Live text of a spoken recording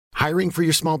Hiring for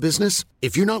your small business?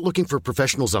 If you're not looking for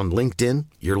professionals on LinkedIn,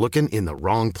 you're looking in the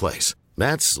wrong place.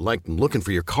 That's like looking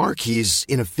for your car keys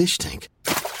in a fish tank.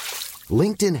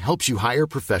 LinkedIn helps you hire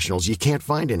professionals you can't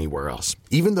find anywhere else,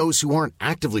 even those who aren't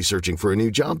actively searching for a new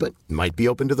job but might be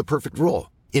open to the perfect role.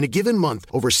 In a given month,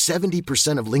 over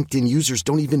 70% of LinkedIn users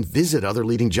don't even visit other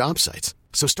leading job sites.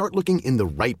 So start looking in the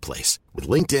right place. With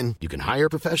LinkedIn, you can hire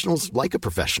professionals like a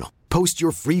professional. Post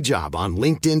your free job on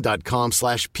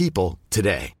linkedin.com/people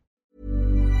today.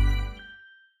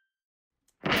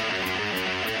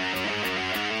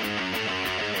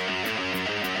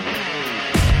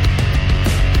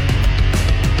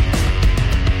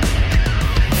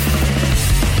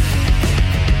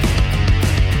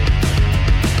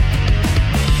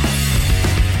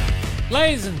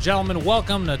 Ladies and gentlemen,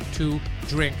 welcome to Two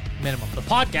Drink Minimum, the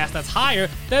podcast that's higher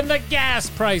than the gas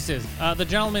prices. The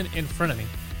gentleman in front of me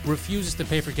refuses to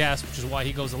pay for gas, which is why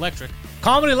he goes electric.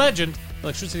 Comedy legend,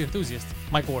 electricity enthusiast,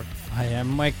 Mike Ward. I am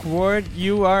Mike Ward.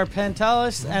 You are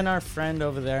Pantelis, and our friend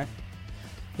over there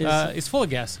He's full of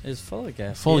gas. is full of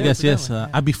gas. Full of gas, yes.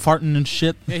 I be farting and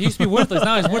shit. Yeah, he used to be worthless.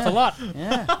 Now he's worth a lot.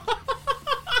 Yeah,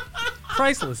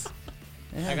 Priceless.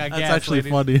 I got That's gas, actually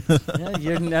ladies. funny. yeah.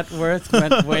 Your net worth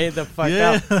went way the fuck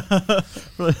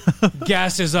up.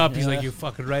 Gas is up. He's like, you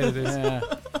fucking right it is. Yeah.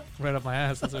 Right up my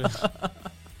ass. That's what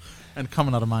And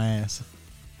coming out of my ass.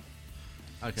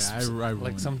 Okay, I like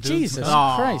ruined some it. dude. Jesus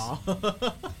Aw.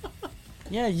 Christ.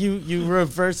 Yeah, you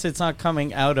reverse. It's not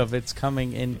coming out of. It's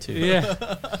coming into. Yeah.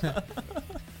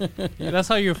 Yeah, that's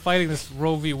how you're fighting this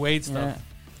Roe v. Wade stuff. Yeah.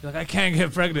 You're like, I can't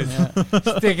get pregnant.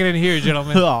 Stick it in here,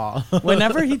 gentlemen. Aw.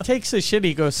 Whenever he takes a shit,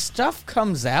 he goes, "Stuff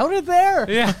comes out of there."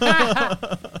 Yeah.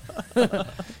 I've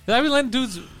been letting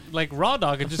dudes like raw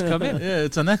dog and just come in. Yeah,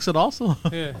 it's an exit also.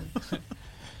 Yeah.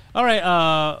 All right,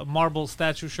 marble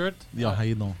statue shirt. Yo, how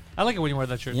you doing? I like it when you wear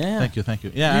that shirt. Yeah. Thank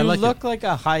you. Yeah, I You like look like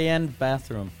a high-end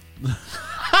bathroom.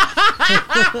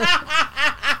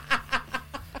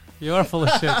 You are full of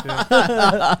shit.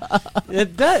 Yeah.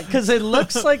 It does, because it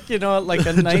looks like, like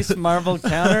a nice marble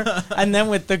counter. And then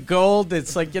with the gold,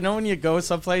 it's like, when you go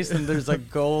someplace and there's a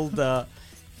gold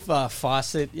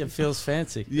faucet, it feels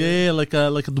fancy. it. Yeah, like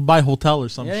a Dubai hotel or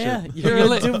some Yeah, shit. you're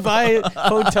a Dubai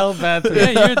hotel bathroom. Yeah,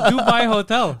 you're a Dubai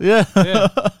hotel. Yeah. Yeah.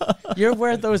 You're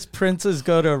where those princes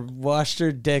go to wash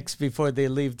their dicks before they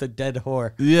leave the dead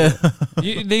whore. Yeah.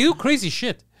 They do crazy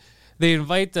shit. They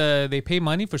invite, they pay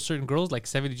money for certain girls, like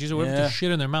 70 G's or whatever, Yeah. to shit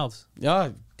in their mouths.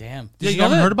 Oh, damn. You know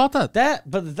haven't that? heard about that?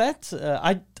 But that's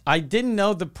I didn't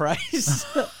know the price.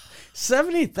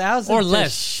 70,000 Or for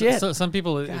less. Shit. So, some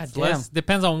people, it's God less. damn.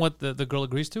 Depends on what the girl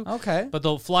agrees to. Okay. But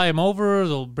they'll fly him over.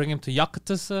 They'll bring him to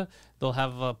Yakutas. They'll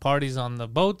have parties on the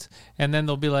boat. And then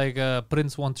they'll be like,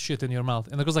 Prince wants shit in your mouth.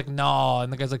 And the girl's like, no.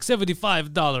 And the guy's like,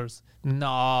 $75. No.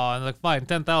 And they're like, fine,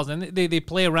 10,000. And they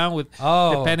play around with,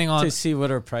 depending on. to see what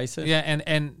her price is. Yeah,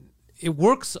 and it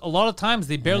works a lot of times.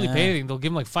 They barely Yeah. pay anything. They'll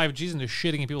give them like 5 G's and they're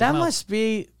shitting in people's That mouths. must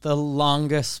be the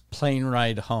longest plane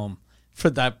ride home for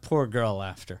that poor girl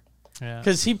after. Yeah.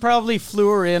 Because he probably flew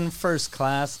her in first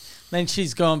class, then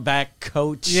she's going back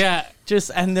coach. Yeah.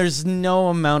 And there's no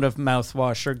amount of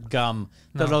mouthwash or gum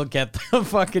that'll get the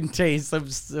fucking taste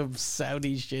of some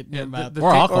Saudi shit in Yeah, your mouth. the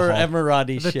Or ta- alcohol. Or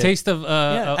Emirati The shit. taste of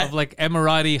Yeah. of like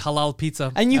Emirati halal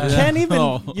pizza. And you can't even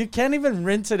Oh. you can't even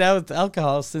rinse it out with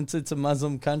alcohol since it's a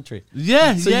Muslim country.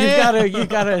 Yeah, So yeah. you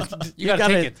gotta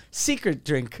take it. secret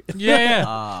drink.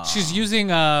 Yeah. She's using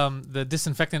the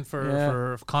disinfectant Yeah.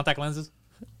 for contact lenses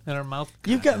in her mouth.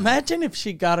 Imagine if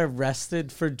she got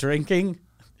arrested for drinking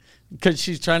because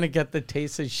she's trying to get the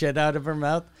taste of shit out of her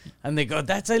mouth, and they go,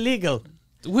 "That's illegal."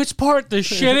 Which part? The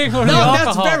shitting or the No, that's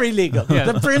alcohol? very legal. Yeah.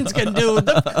 The prince can do.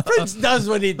 The prince does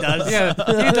what he does. Yeah,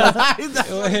 he does.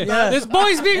 Yeah. There's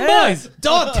boys being Yeah. boys.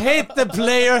 Don't hate the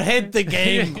player, hate the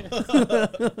game.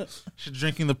 She's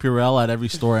drinking the Purell at every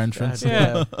store entrance.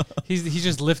 Yeah, he's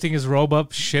just lifting his robe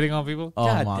up, shitting on people. Oh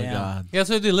God my damn. god. Yeah,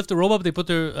 so they lift the robe up, they put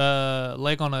their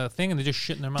leg on a thing, and they just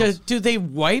shit in their mouth. Do they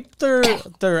wipe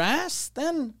their ass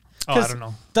then? Oh, I don't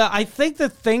know. I think the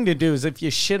thing to do is if you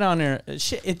shit on her,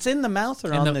 it's in the mouth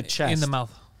or on the chest? In the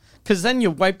mouth. Because then you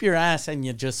wipe your ass and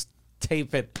you just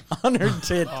tape it on her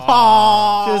tit.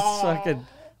 Just fucking.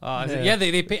 Yeah,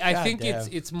 they pay. I God think damn.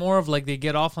 it's more of like they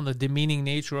get off on the demeaning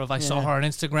nature of I saw her on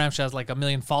Instagram. She has like 1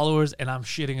 million followers, and I'm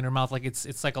shitting in her mouth. Like it's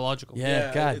psychological.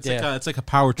 Yeah, God it's damn. it's like a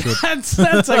power trip. That's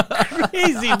a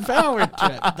crazy power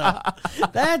trip. Though.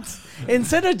 That's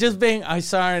instead of just being. I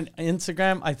saw her on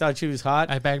Instagram. I thought she was hot.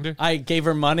 I banged her. I gave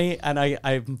her money, and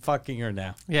I'm fucking her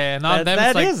now. Yeah, not them. That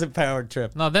it's like, is a power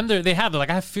trip. no, them. They have. They're like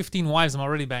I have 15 wives. I'm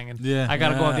already banging. Yeah. I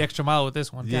gotta go Yeah. the extra mile with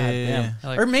this one. Yeah. Damn.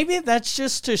 Like- Or maybe that's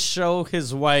just to show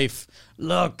his wife wife,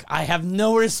 look, I have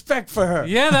no respect for her.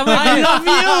 Yeah, that might I be- love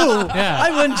you. Yeah. I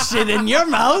wouldn't shit in your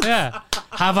mouth. Yeah.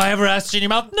 Have I ever asked you in your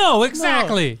mouth? No,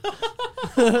 exactly.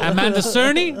 Amanda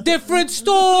Cerny, different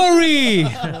story.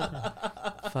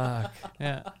 Fuck.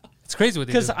 Yeah. It's crazy what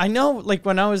they do. Because I know, like,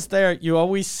 when I was there, you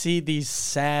always see these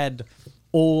sad,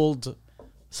 old,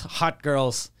 hot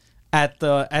girls at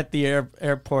the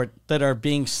airport that are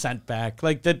being sent back.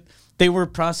 Like, that they were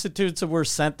prostitutes that were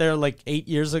sent there, like, 8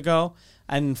 years ago.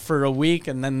 And for a week,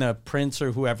 and then the prince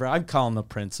or whoever, I'd call him the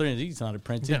prince. He's not a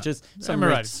prince. Yeah. He's just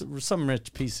Emiratis. some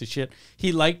rich piece of shit.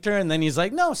 He liked her, and then he's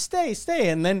like, no, stay.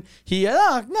 And then he,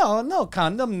 no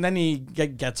condom. And then he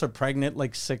gets her pregnant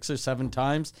like 6 or 7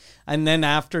 times. And then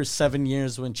after 7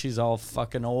 years, when she's all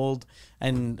fucking old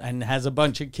and has a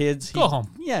bunch of kids. Go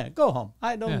home. Yeah, go home.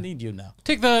 I don't Yeah. need you now.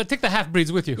 Take the half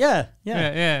breeds with you. Yeah.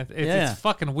 It's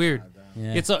fucking weird.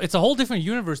 Yeah. It's a whole different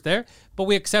universe there, but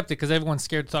we accept it because everyone's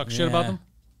scared to talk shit about Yeah. them.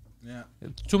 Yeah.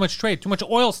 Too much trade, too much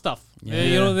oil stuff. Yeah.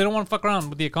 They don't want to fuck around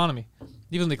with the economy,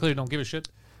 even though they clearly don't give a shit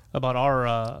about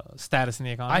our status in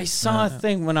the economy. I saw a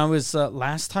thing when I was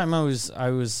last time I was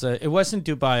it wasn't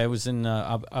Dubai, I was in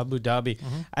Abu Dhabi.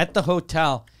 At the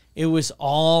hotel, it was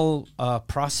all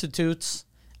prostitutes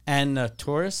and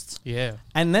tourists. Yeah.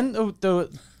 And then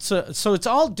so it's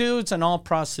all dudes and all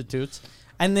prostitutes.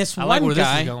 And this I like one where this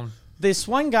is guy, going. this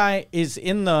one guy is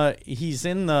in the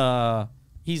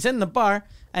bar,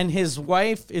 and his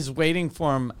wife is waiting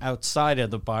for him outside of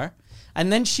the bar. And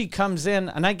then she comes in,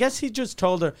 and I guess he just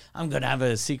told her, I'm going to have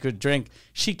a secret drink.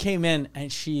 She came in,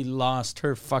 and she lost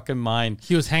her fucking mind.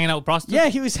 He was hanging out with prostitutes. Yeah,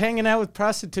 he was hanging out with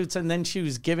prostitutes, and then she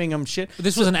was giving him shit.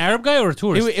 This was an Arab guy or a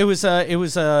tourist? It was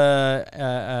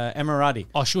Emirati.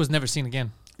 Oh, she was never seen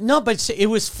again. No, but it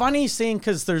was funny seeing,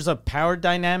 because there's a power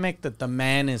dynamic that the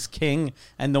man is king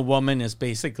and the woman is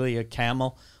basically a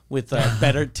camel with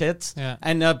better tits. Yeah.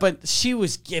 And but she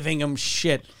was giving him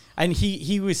shit, and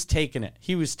he was taking it.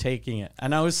 He was taking it,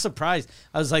 and I was surprised.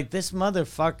 I was like, this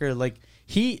motherfucker, like,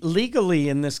 he legally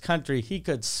in this country, he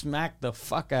could smack the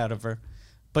fuck out of her,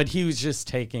 but he was just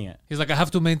taking it. He's like, I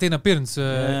have to maintain appearance.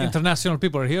 Yeah. International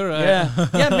people are here.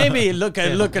 Yeah, maybe look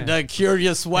at the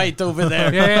curious white over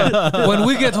there. Yeah. When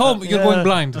we get home, you're going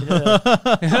blind.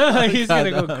 He's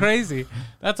gonna go crazy.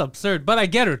 That's absurd. But I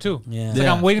get her too. Yeah. It's like,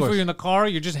 Yeah, I'm waiting of for course. you in the car.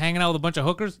 You're just hanging out with a bunch of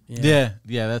hookers. Yeah,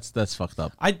 that's fucked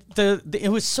up. It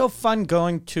was so fun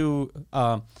going to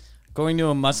a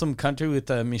Muslim country with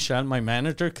Michel, my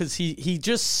manager, because he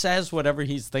just says whatever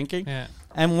he's thinking. Yeah.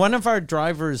 And one of our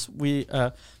drivers,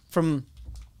 I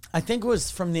think it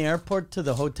was from the airport to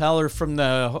the hotel, or from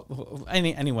the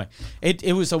anyway,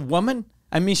 it was a woman,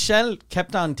 and Michel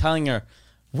kept on telling her,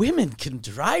 women can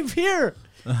drive here.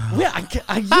 Are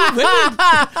you women?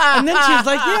 And then she was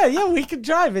like, yeah, we can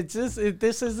drive. It's just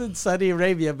this isn't Saudi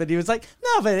Arabia. But he was like,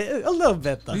 no, but a little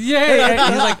bit though. Yeah.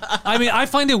 He's like, I mean, I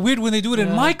find it weird when they do it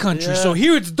in my country. So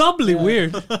here it's doubly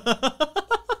weird.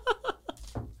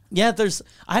 Yeah,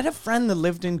 I had a friend that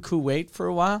lived in Kuwait for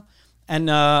a while,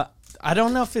 and I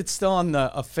don't know if it's still on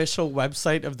the official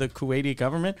website of the Kuwaiti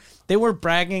government. They were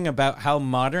bragging about how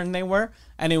modern they were,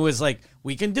 and it was like,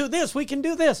 we can do this, we can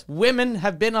do this. Women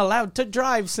have been allowed to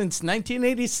drive since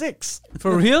 1986.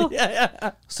 For real?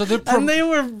 Yeah. So they're And they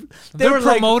were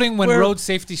promoting like, when we're- road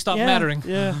safety stopped mattering.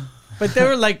 Yeah. But they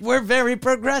were like, we're very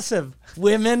progressive.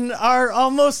 Women are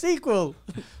almost equal.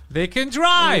 They can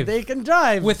drive They can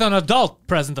drive. with an adult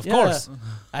present, of Yeah. course.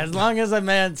 As long as a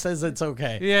man says it's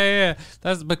okay. Yeah.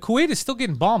 But Kuwait is still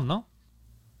getting bombed, no?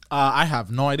 I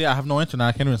have no idea. I have no internet.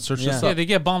 I can't even search this Yeah, up. they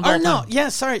get bombed all Or the no, time. yeah,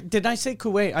 sorry. Did I say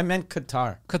Kuwait? I meant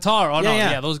Qatar. Qatar. Oh, no.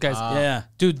 Yeah. Yeah, those guys. Yeah.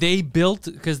 Dude, they built,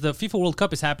 because the FIFA World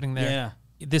Cup is happening there.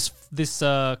 Yeah. This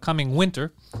coming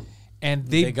winter. And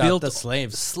they got built the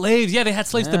slaves. Slaves. Yeah, they had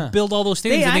slaves Yeah. to build all those stadiums,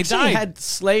 They and they actually died. had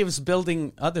slaves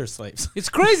building other slaves. It's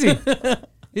crazy.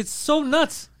 It's so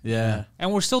nuts. Yeah.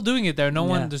 And we're still doing it there. No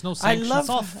one, Yeah. there's no I sanctions. love It's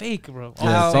all fake, bro.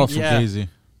 Yeah, it's all yeah. fugazi.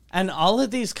 And all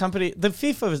of these companies, the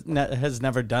FIFA has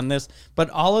never done this, but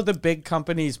all of the big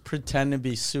companies pretend to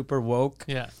be super woke.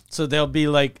 Yeah. So they'll be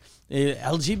like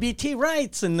LGBT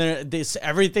rights, and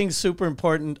everything's super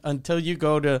important until you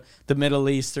go to the Middle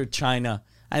East or China,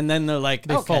 and then they're like,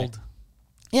 They okay. fold.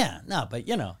 Yeah, no, but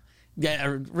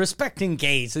respecting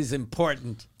gays is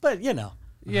important, but Yeah,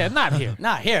 not here.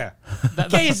 not here.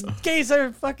 gays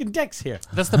are fucking dicks here.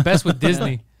 That's the best with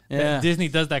Disney. Yeah. Disney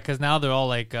does that because now they're all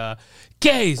like,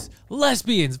 gays,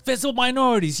 lesbians, visible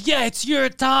minorities. Yeah, it's your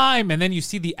time. And then you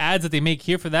see the ads that they make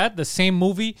here for that. The same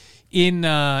movie in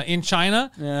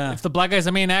China. Yeah. If the black guy's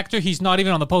the main actor, he's not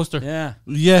even on the poster. Yeah.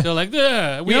 Yeah. They're like,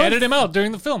 yeah, we You know edited him out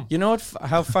during the film. You know what?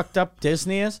 How fucked up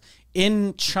Disney is?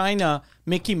 In China,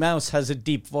 Mickey Mouse has a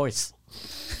deep voice.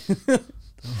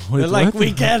 They're like,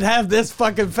 we can't have this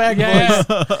fucking fag Yeah, voice.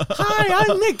 Hi,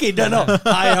 I'm Mickey. No.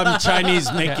 Hi, I'm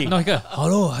Chinese Mickey. No, he goes,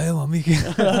 hello, I am Mickey.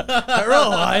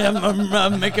 Hello, I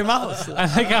am Mickey Mouse. I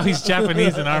like how he's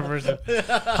Japanese in our version.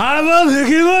 I'm a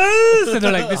Mickey Mouse. And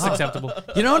they're like, this is acceptable.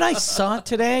 You know what I saw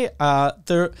today?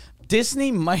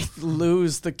 Disney might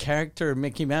lose the character of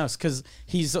Mickey Mouse because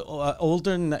he's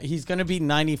older. He's going to be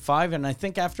 95, and I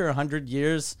think after 100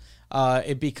 years,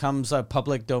 it becomes a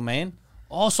public domain.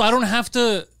 Also, I don't have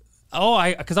to.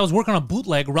 Because I was working on a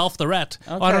bootleg, Ralph the Rat.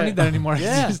 Okay. Oh, I don't need that anymore. I can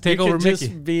Yeah, just take you over could Mickey.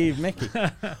 Just be Mickey.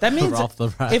 That means Ralph the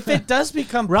Rat. if it does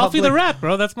become Ralphie public, the Rat,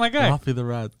 bro. That's my guy. Ralphie the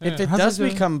Rat. if it How's does that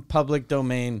doing? become public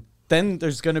domain, then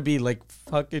there's going to be like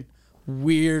fucking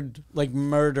weird like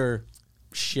murder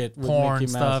shit with Porn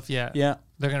Mickey Mouse. stuff, yeah. Yeah.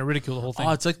 They're going to ridicule the whole thing.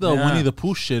 Oh, it's like the Yeah. Winnie the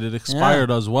Pooh shit. It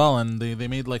expired as well, and they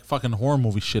made like fucking horror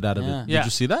movie shit out of Yeah. it. Yeah. Did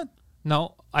you see that?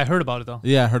 No, I heard about it, though.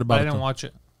 Yeah, I heard But about I it. didn't too. watch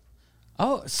it.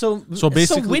 Oh, so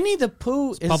basically- Winnie the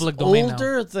Pooh is public domain now.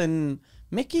 older than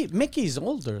Mickey. Mickey's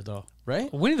older though,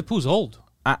 right? Winnie the Pooh's old.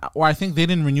 I think they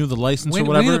didn't renew the license or Winnie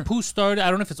whatever. the Pooh started, I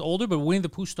don't know if it's older, but Winnie the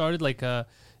Pooh started like it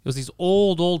was these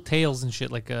old tales and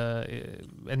shit, like and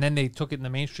then they took it in the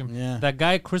mainstream. Yeah. That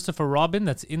guy Christopher Robin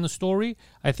that's in the story,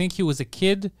 I think he was a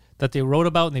kid that they wrote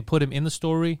about and they put him in the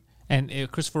story. And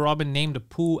Christopher Robin named a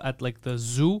Pooh at like the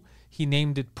zoo. He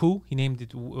named it Pooh. He named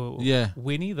it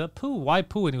Winnie the Pooh. Why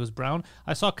Pooh? And he was brown.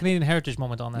 I saw a Canadian Heritage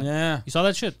moment on that. Yeah. You saw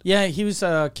that shit? Yeah, he was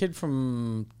a kid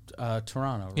from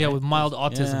Toronto. Right? Yeah, with mild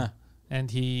autism. Yeah. And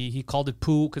he called it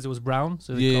Pooh because it was brown.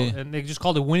 So Yeah. and they just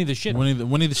called it Winnie the shit. Winnie the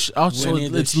oh, so Winnie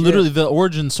the it's shit. literally the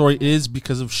origin story is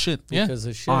because of shit. Yeah. because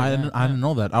of shit. Oh, I yeah. didn't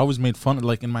know that. I always made fun of,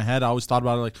 like, in my head. I always thought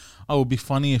about it like, oh, it would be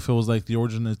funny if it was like the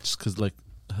origin is just because like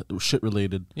shit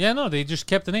related. Yeah, no, they just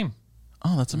kept the name.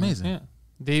 Oh, that's amazing. Yeah.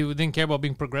 They didn't care about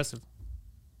being progressive.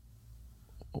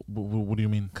 What do you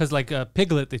mean? Because like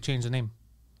Piglet, they changed the name.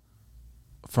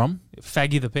 From?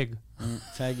 Faggy the Pig.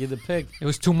 Faggy the pig. It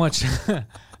was too much. Said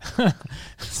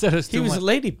it was He too was much. a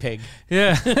lady pig.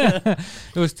 Yeah.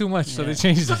 It was too much, so they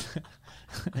changed it.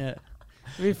 Yeah.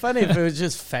 It'd be funny if it was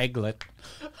just Faglet.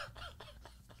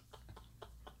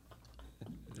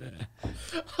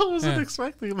 I wasn't Yeah.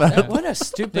 expecting that. What a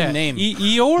stupid Yeah. name.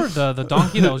 Eeyore, the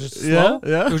donkey that was just slow.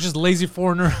 Yeah. It was just lazy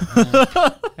foreigner.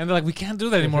 And they're like, we can't do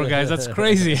that anymore, guys. That's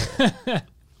crazy.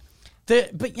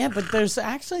 But there's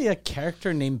actually a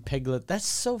character named Piglet. That's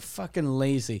so fucking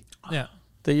lazy Yeah.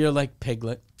 that you're like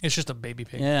Piglet. It's just a baby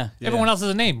pig. Yeah. Everyone else has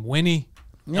a name. Winnie.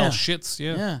 Yeah. El Shits.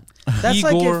 Yeah. Yeah. That's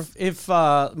Igor. like if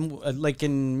like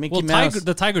in Mickey Well, Mouse.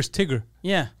 the tiger's Tigger.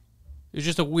 Yeah. It's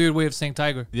just a weird way of saying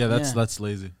tiger. Yeah, Yeah. that's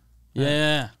lazy.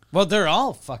 Yeah. Well, they're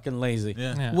all fucking lazy.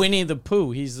 Yeah. Yeah. Winnie the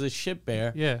Pooh, he's the shit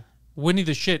bear. Yeah. Winnie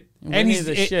the shit. And Winnie he's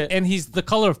the shit. And he's the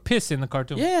color of piss in the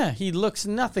cartoon. Yeah, he looks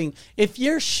nothing. If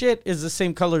your shit is the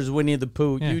same color as Winnie the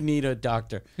Pooh, Yeah. you need a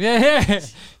doctor. Yeah.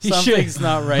 He Something's should.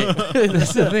 not right.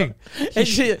 That's the thing.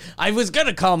 I was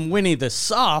gonna call him Winnie the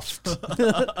Soft,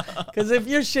 because if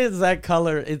your shit's that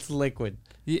color, it's liquid.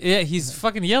 Yeah, he's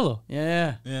fucking yellow.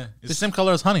 Yeah. Yeah. It's the same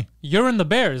color as honey. Urine the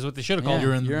bear is what they should have called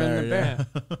Yeah, him. You're in the bear,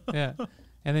 Yeah. Yeah.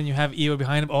 And then you have Eeyore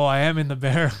behind him. Oh, I am in the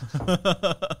bear.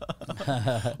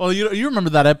 Well, you remember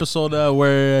that episode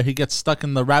where he gets stuck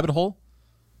in the rabbit hole?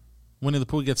 Winnie the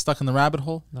Pooh gets stuck in the rabbit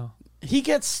hole? No. He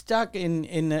gets stuck in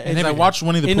Because I watched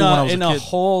Winnie the Pooh when I was in a a kid.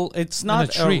 hole. It's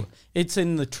not tree. It's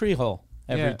in the tree hole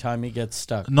every Yeah. time he gets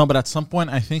stuck. No, but at some point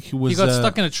I think he was He got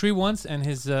stuck in a tree once, and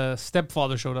his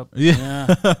stepfather showed up. Yeah.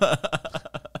 Yeah.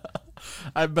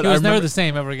 But He I was never remember, the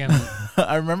same ever again.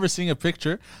 I remember seeing a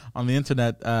picture on the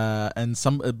internet, and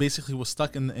some basically was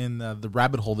stuck in the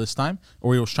rabbit hole this time,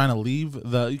 or he was trying to leave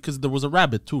because there was a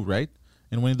rabbit too, right?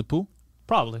 In Winnie the Pooh.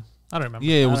 Probably. I don't remember.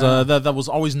 Yeah, it was that was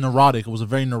always neurotic. It was a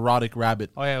very neurotic rabbit.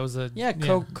 Oh, yeah, it was a... Yeah,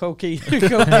 Cokie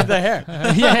the hair.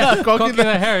 yeah, Cokie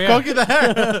the hair, yeah. Cokie the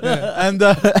hair, and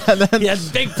then He had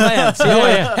big plans.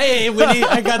 Yeah. Hey, Winnie,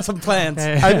 I got some plans.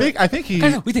 I think he.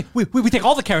 Guys, we take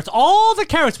all the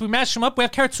carrots, we mash them up. We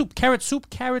have carrot soup, carrot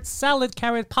salad,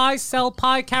 carrot pie, cell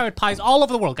pie, carrot pies all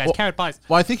over the world, guys. Carrot pies.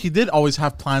 Well, I think he did always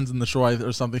have plans in the show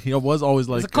or something. He was always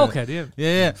like He's a cokehead, yeah.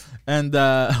 Yeah. And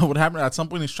what happened at some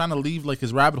point? He's trying to leave like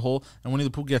his rabbit hole, and Winnie the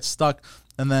Pooh gets stuck.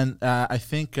 And then I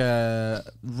think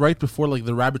right before like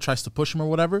the rabbit tries to push him or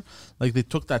whatever, like they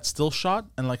took that still shot,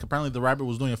 and like apparently the rabbit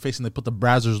was doing a face, and they put the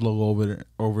Brazzers logo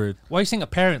over it. Why are you saying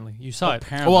apparently? You saw it.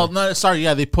 Apparently. Oh, well, no, sorry,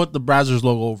 yeah, they put the Brazzers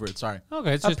logo over it. Sorry.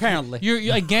 Okay, it's just, Apparently.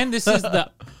 You're again, this is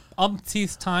the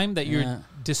umpteenth time that you're Yeah.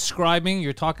 describing,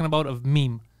 you're talking about a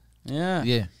meme. Yeah.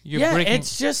 Yeah. You're breaking,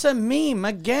 it's just a meme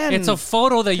again. it's a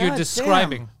photo that you're God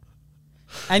describing.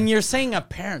 and you're saying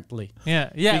apparently. Yeah,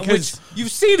 Because- which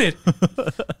you've seen it.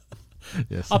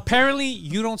 Yes. Apparently,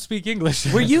 you don't speak English.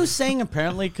 Were you saying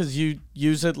apparently because you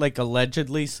use it like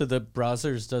allegedly so that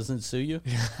Brazzers doesn't sue you?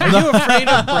 Are you afraid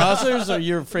of Brazzers or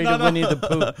you're afraid of Winnie the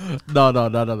Pooh? No. I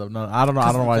don't know. I don't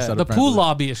know why I said the apparently. pool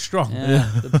lobby is strong. Yeah,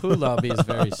 the Pooh lobby is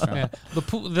very strong. Yeah. The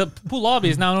pool lobby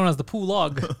is now known as the pool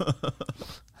log.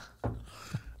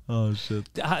 Oh shit.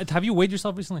 Have you weighed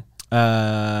yourself recently?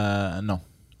 No.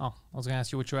 Oh, I was gonna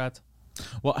ask you what you're at.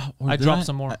 Well, I dropped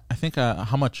some more. I think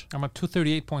how much? I'm at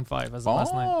 238.5 as of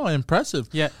last night. Oh, impressive.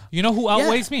 Yeah, you know who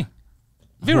outweighs me?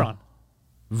 Viron.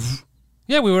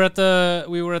 Yeah, we were at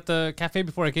the cafe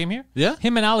before I came here. Yeah?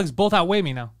 Him and Alex both outweigh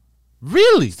me now.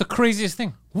 Really? It's the craziest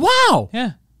thing. Wow.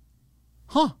 Yeah.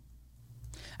 Huh.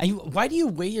 And why do you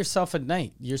weigh yourself at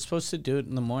night? You're supposed to do it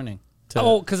in the morning.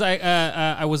 Oh, because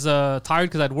I was tired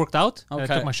because I'd worked out. And I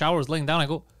Okay. took my shower, I was laying down. I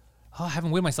go, I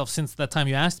haven't weighed myself since that time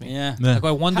you asked me. Yeah. Yeah. I go,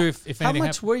 I wonder if How anything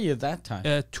much were you that time?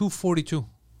 242.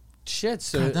 Shit,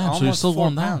 so God damn, so almost you're still 4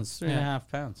 going down. pounds, 3.5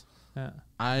 pounds.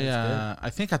 Yeah. I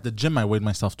think at the gym I weighed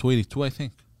myself 282. I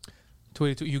think.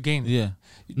 282. You gained. Yeah.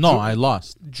 No, I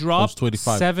lost. Dropped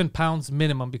 285. 7 pounds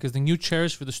minimum because the new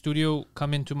chairs for the studio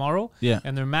come in tomorrow. Yeah.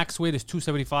 And their max weight is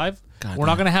 275. God We're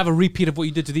not damn. going to have a repeat of what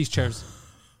you did to these chairs.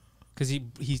 Because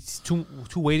he's too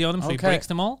weighty on them, so he Okay. breaks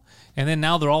them all. And then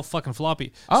now they're all fucking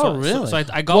floppy. Oh, so, really? So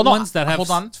I got Well, no, ones that have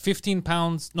hold on. 15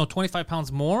 pounds, no, 25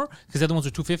 pounds more because the other ones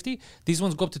are 250. These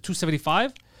ones go up to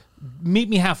 275. Meet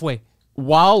me halfway.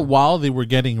 While they were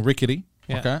getting rickety.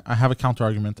 Yeah. Okay. I have a counter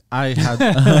argument. I had.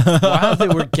 Wow, they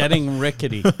were getting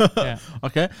rickety. Yeah.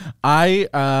 Okay. I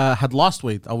had lost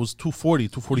weight. I was 240, You're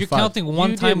 245. counting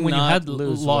one You time did when you not had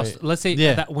lose lost. weight. Let's say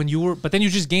Yeah. that when you were, but then you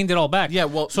just gained it all back. Yeah,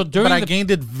 well, so during but I the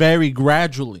gained it very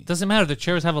gradually. doesn't matter. The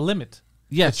chairs have a limit.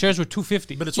 Yes. The chairs were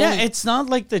 250. But it's Yeah, only. it's not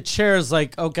like the chair's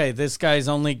like, okay, this guy's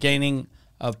only gaining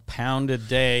a pound a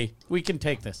day. We can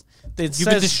take this. It You've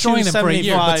been says destroying them for a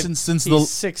year, but 275, since he's the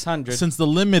 600. since the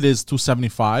limit is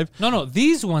 275. no,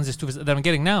 these ones is 250 that I'm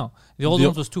getting now. The old The-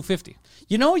 ones was 250.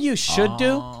 You know what you should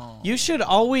do? You should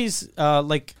always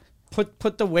like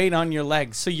put the weight on your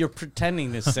legs so you're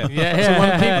pretending to sit. Yeah, So yeah, when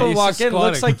yeah, people he's walk just in, it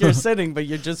looks squatting. like you're sitting, but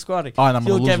you're just squatting. Oh, and I'm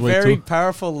gonna You'll lose get weight very too.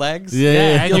 powerful legs. Yeah,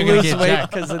 and You'll you're gonna lose get weight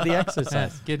jacked. because of the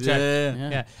exercise. Get Yeah, jacked. yeah, yeah.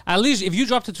 Yeah. At least if you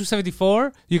drop to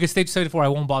 274, you can stay 274. I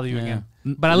won't bother you again.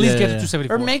 But at least Yeah, get to yeah.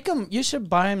 274. Or make him. You should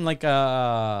buy him like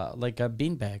a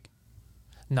beanbag.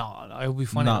 no, it would be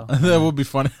funny. No, though. that would be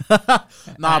funny.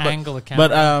 Nah, but Angle the camera.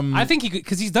 but I think he could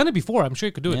because he's done it before. I'm sure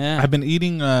he could do it. Yeah. I've been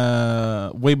eating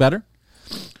way better.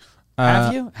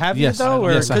 Have you? Have yes, you though?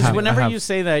 Or yes, I because have, whenever I have. you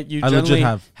say that, you I legit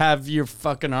generally have. your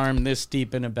fucking arm this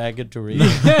deep in a bag of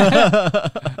Doritos.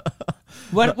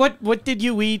 What did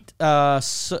you eat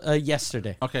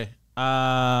yesterday? Okay.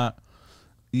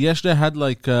 Yesterday I had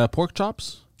like pork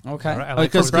chops. Okay. All right, I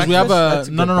like Because for we have breakfast? That's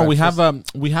a no good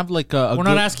we have like a We're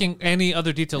not asking any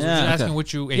other details. We're Yeah. just asking Okay.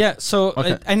 what you ate. Yeah. So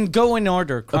Okay. and go in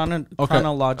order,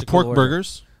 chronological pork order.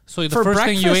 burgers. So the For first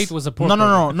thing you breakfast? ate was a pork No.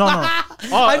 burger.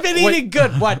 I've been wait. eating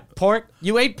good. What pork?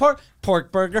 You ate pork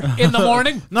burger In the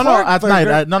morning? No, Pork at burger. night.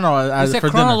 I said for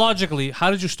dinner. chronologically, how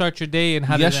did you start your day and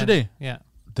how did it Yesterday. end? Yeah.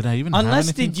 Did I even have Unless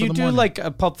anything did for you the do morning? like a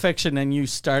Pulp Fiction and you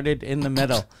started in the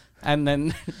middle and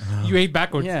then You ate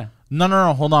backwards. yeah.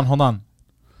 No. Hold on.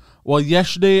 Well,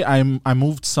 yesterday I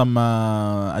moved some.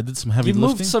 I did some heavy You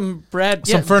lifting. moved some bread,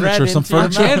 Some furniture, bread some into your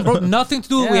furniture. mouth. Again, bro, nothing to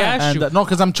do with what we Yeah. asked And you. no,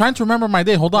 because I'm trying to remember my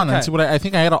day. Hold on Okay. and see what I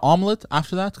think I had an omelet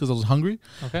after that because I was hungry.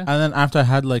 Okay. And then after I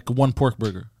had like one pork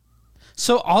burger.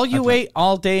 So all you ate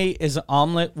all day is an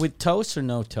omelet with toast or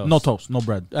no toast? No toast, no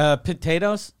bread,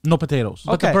 Potatoes no potatoes.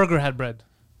 But Okay. the burger had bread.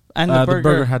 and The the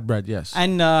burger had bread. Yes.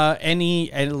 and any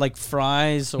like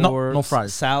fries No, or no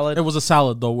fries. salad. It was a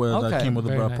salad though that Okay. came with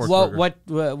Very a nice. pork What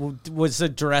burger. was the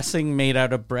dressing made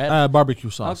out of bread? Barbecue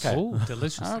sauce. Okay. Oh,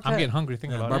 delicious. I'm Okay. getting hungry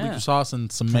thinking about Barbecue Yeah. sauce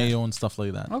and some mayo and stuff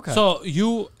like that. Okay. it. So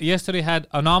you yesterday had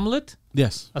an omelet,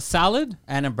 Yes. a salad,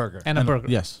 and a burger. and a burger.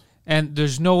 Yes. And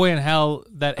there's no way in hell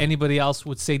that anybody else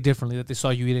would say differently that they saw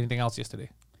you eat anything else yesterday.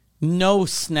 No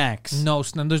snacks. No,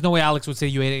 there's no way Alex would say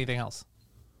you ate anything else.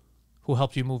 Who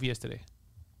helped you move yesterday?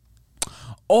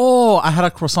 Oh, I had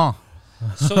a croissant.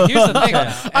 So here's the thing.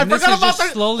 I and this forgot is about just the.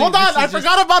 slowly. Hold on, this is I just-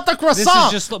 forgot about the This croissant.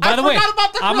 is just. By the way, forgot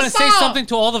about the I'm gonna say croissant. something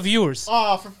to all the viewers.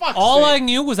 Oh, for fuck's All I sake!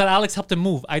 knew was that Alex helped him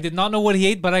move. I did not know what he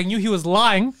ate, but I knew he was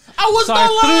lying. I was so not I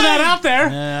threw lying. that out there.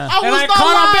 Yeah. I And was I not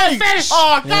caught lying. a big fish.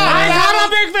 Oh, God I damn caught a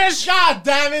it. big fish. God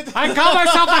damn it! I caught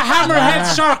myself a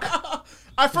hammerhead shark.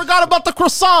 I forgot about the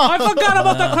croissant. I forgot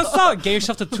about the croissant. Get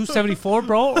yourself to 274,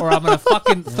 bro, or I'm gonna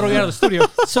fucking throw you out of the studio.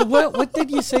 So what did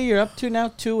you say you're up to now?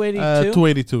 282.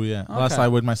 282. Yeah. Last Okay. I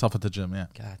weighed myself at the gym. Yeah.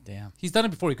 God damn. He's done it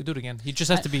before. He could do it again. He just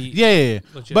has to be. Yeah.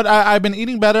 Legit. But I've been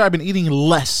eating better. I've been eating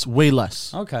less, way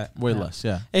less. Okay. Way Yeah. less.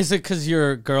 Yeah. Is it because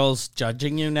your girl's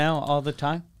judging you now all the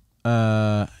time?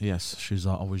 Yes, she's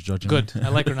always judging Good. me. I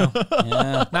like her now.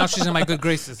 Yeah. Now she's in my good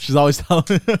graces. She's always telling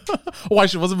me why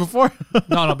she wasn't before.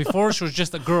 No. Before she was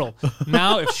just a girl.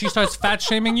 Now, if she starts fat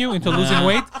shaming you into losing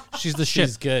weight, she's the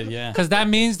She's shit. good, yeah. Because that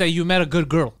means that you met a good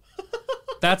girl.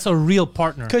 That's a real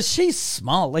partner. Because she's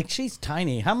small. Like, she's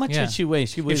tiny. How much Yeah. does she weigh?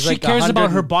 She If weighs she like cares about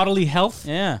 100 her bodily health,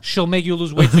 Yeah. she'll make you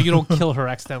lose weight so you don't kill her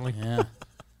accidentally. Yeah.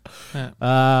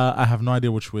 I have no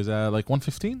idea which was like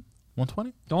 115,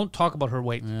 120. Don't talk about her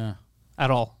weight Yeah. at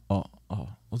all. Oh.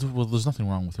 Well, there's nothing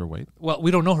wrong with her weight. Well, we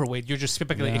don't know her weight. You're just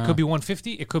speculating. Yeah. It could be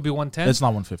 150. It could be 110. It's not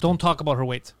 150. Don't talk about her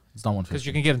weight It's not because 150.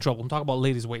 you can get in trouble. Don't talk about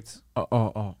ladies' weights.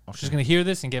 Okay. She's gonna hear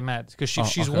this and get mad because if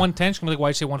she's okay. 110, she's gonna be like,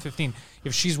 "Why'd you say 115?"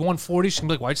 If she's 140, she's gonna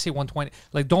be like, "Why'd you say 120?"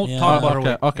 Like, don't Yeah. talk about her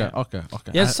weight. Okay. Yeah.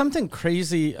 Okay. Yeah, something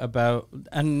crazy about,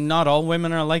 and not all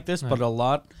women are like this, but a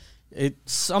lot.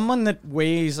 It's someone that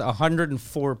weighs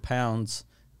 104 pounds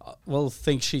will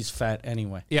think she's fat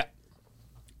anyway. Yeah.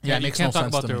 Yeah, it you makes can't no talk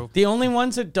sense about to their. me. The only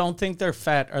ones that don't think they're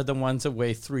fat are the ones that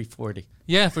weigh 340.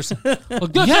 Yeah, for some. Well,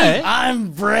 good Yeah. thing.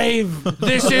 I'm brave.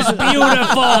 This is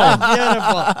beautiful.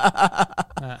 Beautiful.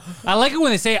 I like it when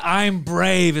they say "I'm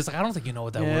brave." It's like I don't think you know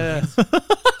what that word Yeah. means.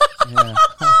 Yeah.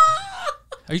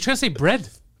 Are you trying to say bread?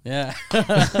 Yeah.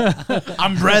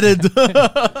 I'm breaded.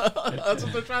 That's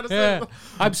what they're trying to say. Yeah,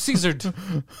 I'm Caesared.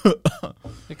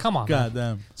 Hey, come on, man. God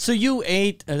damn. So you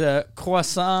ate a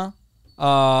croissant,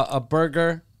 a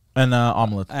burger, And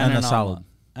omelet and a an salad. omelet.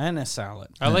 And a salad.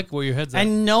 I like where your head's at.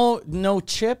 And no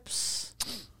chips.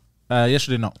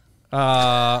 Yesterday, no.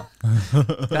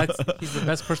 He's the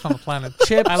best person on the planet.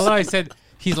 Chips. I literally said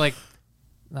he's like,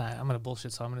 nah, I'm gonna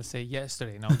bullshit, so I'm gonna say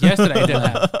yesterday. No, yesterday I didn't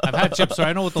have. I've had chips, so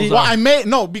I know what those Well,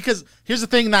 are. because here's the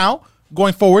thing now,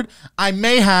 going forward, I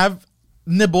may have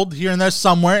nibbled here and there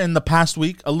somewhere in the past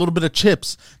week a little bit of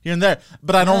chips here and there,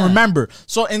 but I don't remember.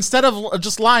 So instead of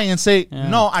just lying and say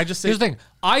no, I just say Here's the thing.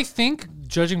 I think,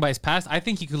 judging by his past, I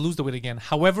think he could lose the weight again.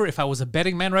 However, if I was a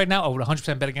betting man right now, I would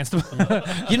 100% bet against him.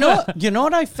 You know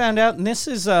what I found out, and this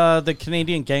is the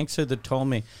Canadian gangster that told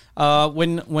me.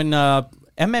 When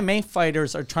MMA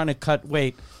fighters are trying to cut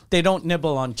weight, they don't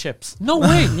nibble on chips. No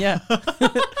way. Yeah.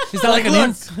 Is that like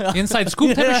an inside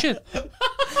scoop type of shit?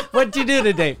 What'd you do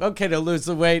today? Okay, to lose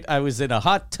the weight, I was in a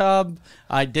hot tub.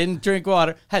 I didn't drink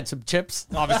water. Had some chips,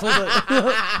 obviously.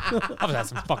 I was had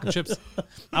some fucking chips.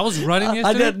 I was running I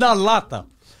yesterday. did not a lot though.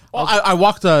 Well, I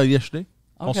walked yesterday.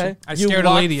 Okay. I You scared a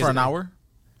walked lady For an yesterday. hour.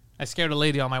 I scared a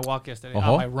lady on my walk yesterday,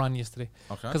 Uh-huh. on my run yesterday.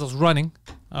 Okay. Because I was running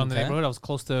on the Okay. neighborhood. I was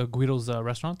close to Guido's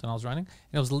restaurant, and I was running.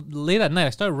 And it was late at night.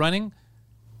 I started running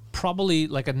probably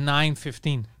like at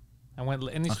 9:15. I went,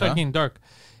 and it started Okay. getting dark.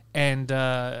 And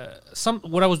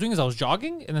what I was doing is I was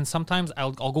jogging, and then sometimes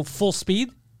I'll go full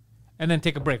speed, and then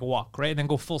take a break, a walk, right, and then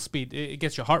go full speed. It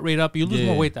gets your heart rate up. You lose Yeah.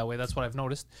 more weight that way. That's what I've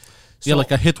noticed. Yeah, So-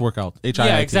 like a HIIT workout. HIIT.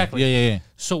 Yeah, exactly. Yeah.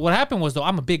 So what happened was though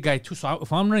I'm a big guy too. So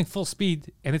if I'm running full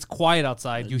speed and it's quiet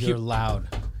outside, you hear loud.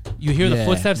 you hear the Yeah,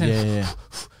 footsteps and yeah.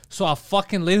 so I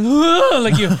fucking lady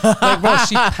like bro,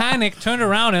 she panicked, turned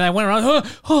around, and I went around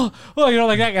you know,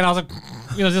 like that, and I was like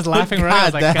just laughing around. I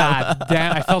was like, God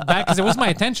damn, I felt bad because it was my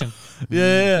intention.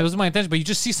 Yeah. It was my intention, but you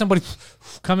just see somebody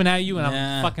coming at you, and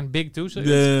Yeah. I'm fucking big too. So Yeah.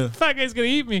 this fat guy's gonna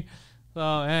eat me. So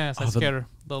yeah, so I scared her.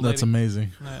 Little That's lady.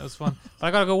 amazing. Yeah, it was fun. But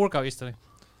I gotta go work out yesterday.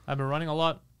 I've been running a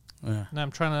lot. Yeah. And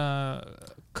I'm trying to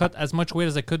cut as much weight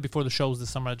as I could before the shows this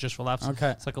summer just for laughs.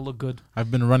 Okay. So I could look good. I've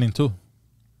been running too.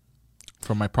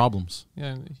 From my problems.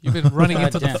 Yeah, you've been running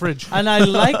into the Goddamn. fridge. And I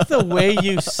like the way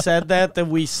you said that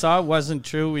we saw it wasn't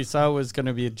true. We saw it was going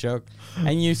to be a joke.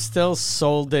 And you still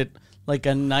sold it like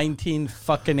a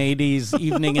 1980s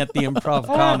evening at the Improv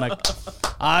comic.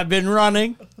 I've been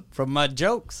running from my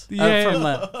jokes. From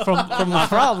my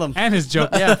problem. And his joke.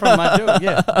 Yeah, from my joke.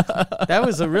 Yeah. That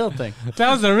was a real thing. That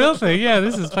was the real thing. Yeah,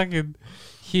 this is fucking.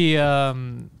 We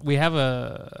have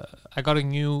I got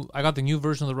the new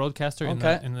version of the Roadcaster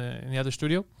Okay. in the other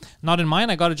studio. Not in mine.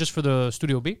 I got it just for the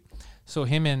Studio B. So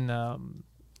him and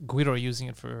Guido are using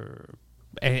it for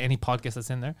any podcast that's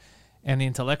in there. And the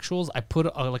Intellectuals, I put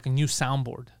like a new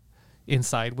soundboard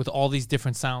inside with all these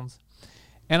different sounds.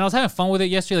 And I was having fun with it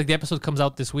yesterday. Like the episode comes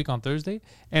out this week on Thursday,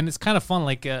 and it's kind of fun.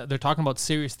 Like they're talking about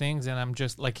serious things, and I'm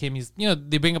just like him. He's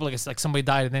they bring up like somebody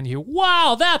died, and then you hear,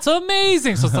 "Wow, that's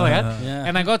amazing!" So stuff like that. Yeah.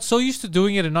 And I got so used to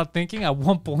doing it and not thinking. At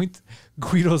one point,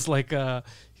 Guido's like,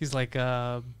 he's like,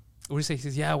 what do you say? He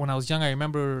says, yeah, when I was young, I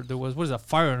remember there was, what is it, a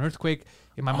fire, an earthquake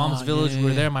in my mom's village. We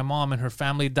were there. My mom and her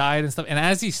family died and stuff. And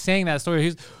as he's saying that story,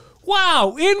 he's,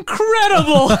 wow,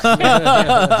 incredible.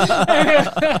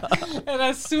 And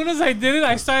as soon as I did it,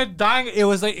 I started dying. It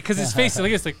was like, because his face,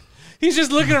 like, it's like, he's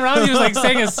just looking around. He was like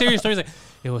saying a serious story. He's like,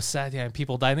 it was sad, yeah, and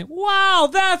people died. And wow,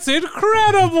 that's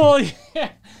incredible.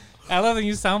 Yeah. I love the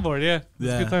new soundboard, yeah.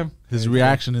 It's a good time. His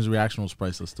reaction was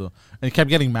priceless too. And he kept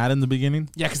getting mad in the beginning.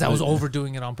 Yeah, because I was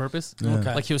overdoing it on purpose. Yeah.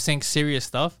 Okay. Like he was saying serious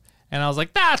stuff. And I was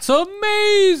like, that's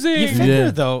amazing. You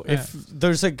figure, though, if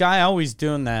there's a guy always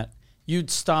doing that, you'd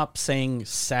stop saying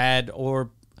sad or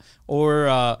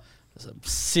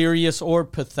serious or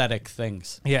pathetic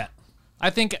things. Yeah. I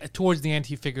think towards the end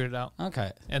he figured it out.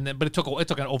 Okay. And then, but it took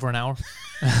over an hour.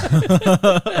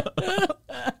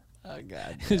 Oh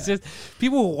God. It's just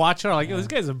people who watch it are like, yo, this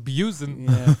guy's abusing.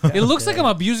 Yeah. It looks like I'm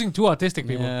abusing two autistic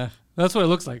people. Yeah. That's what it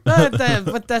looks like.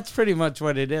 But that's pretty much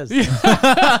what it is.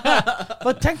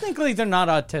 But technically, they're not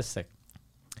autistic.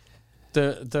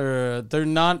 They're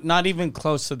not even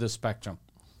close to the spectrum.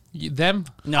 Them?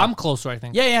 No. I'm closer, I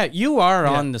think. Yeah, you are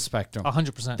on the spectrum.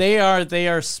 100%. They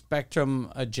are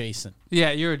spectrum adjacent.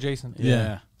 Yeah, you're adjacent.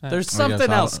 Yeah. There's I something guess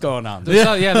else going on. There's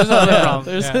another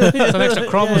problem. It's an extra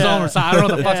chromosome or something. I don't know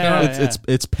what the fuck's going on.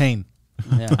 It's pain.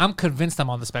 Yeah. I'm convinced I'm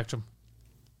on the spectrum.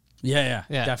 Yeah,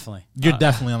 Yeah. definitely. You're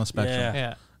definitely on the spectrum. Yeah.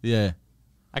 Yeah. Yeah.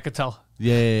 I could tell.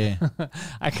 Yeah.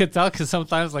 I could tell because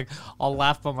sometimes like I'll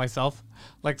laugh by myself.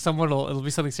 Like it'll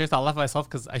be something serious. I'll laugh at myself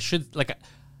because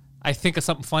I think of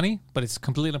something funny, but it's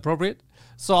completely inappropriate.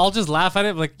 So I'll just laugh at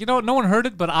it. Like, you know, no one heard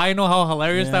it, but I know how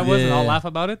hilarious that was, and I'll laugh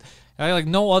about it. And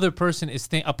no other person is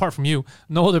apart from you.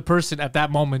 No other person at that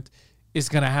moment is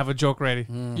gonna have a joke ready.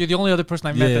 You're the only other person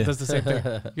I met that does the same thing.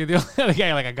 You're the only other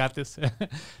guy like I got this.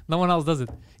 No one else does it.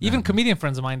 Even comedian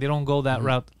friends of mine, they don't go that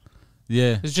route.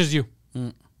 Yeah. It's just you.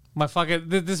 My fucking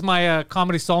this is my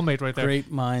comedy soulmate right there.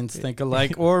 Great minds think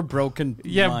alike, or broken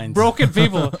minds. Broken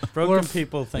people. Broken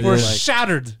people think We're alike.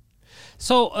 shattered.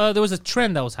 So there was a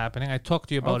trend that was happening. I talked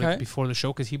to you about it before the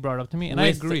show because he brought it up to me, and I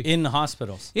agree. In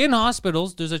hospitals. In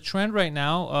hospitals, there's a trend right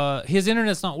now. His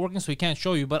internet's not working, so he can't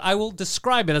show you, but I will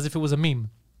describe it as if it was a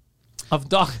meme of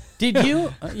doc. Did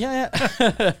you? Yeah.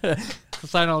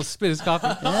 I'll spit his coffee.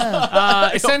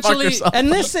 Yeah. Essentially,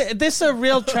 And this a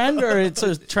real trend, or it's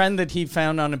a trend that he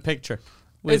found on a picture?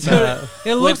 With,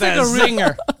 it looks with like a a real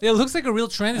zinger. It looks like a real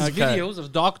trend. It's Okay. videos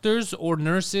of doctors or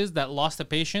nurses that lost a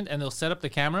patient, and they'll set up the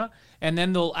camera, and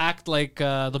then they'll act like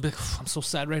they'll be like, I'm so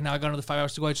sad right now. I got another 5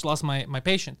 hours to go. I just lost my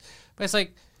patient. But it's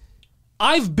like,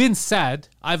 I've been sad.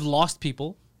 I've lost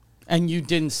people. And you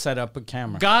didn't set up a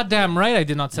camera. Goddamn right, I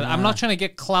did not set. I'm not trying to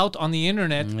get clout on the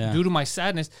internet due to my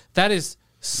sadness. That is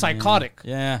psychotic.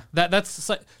 Yeah. That's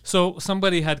so.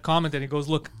 Somebody had commented. He goes,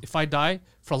 "Look, if I die,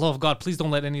 for the love of God, please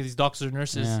don't let any of these doctors or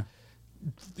nurses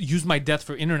use my death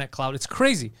for internet clout. It's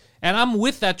crazy." And I'm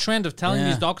with that trend of telling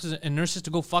these doctors and nurses to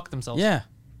go fuck themselves. Yeah.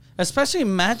 Especially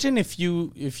imagine if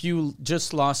you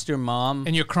just lost your mom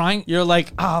And you're crying. you're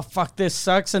like, oh fuck, this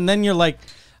sucks, and then you're like,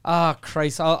 oh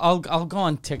Christ, I'll go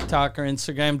on TikTok or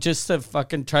Instagram just to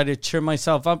fucking try to cheer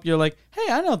myself up. You're like,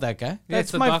 hey, I know that guy. it's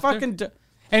That's the my doctor. fucking.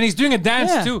 And he's doing a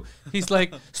dance Yeah. too. He's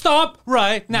like, "Stop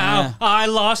right now! Yeah. I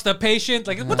lost a patient."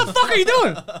 Like, what the fuck are you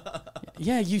doing?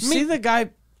 Yeah, you see the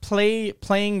guy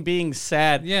playing being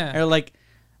sad. Yeah. Or like,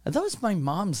 are those my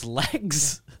mom's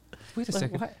legs? Wait a Like,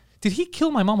 second. what? Did he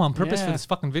kill my mom on purpose for Yeah. this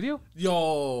fucking video?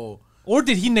 Yo. Or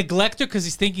did he neglect her because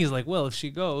he's thinking, he's like, well, if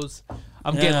she goes,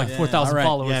 I'm getting like 4,000 all right.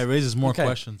 followers. Yeah, it raises more Okay,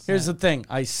 questions. Here's the thing.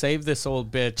 I saved this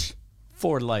old bitch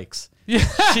 4 likes. Yeah.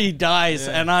 She dies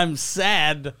and I'm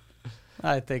sad.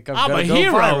 I think I'm I'm gonna a go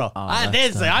hero. viral.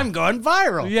 Oh, I'm going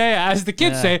viral. Yeah, as the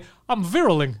kids say, I'm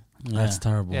viraling. That's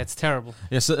terrible. Yeah, it's terrible.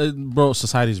 Yes, bro,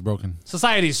 society's broken.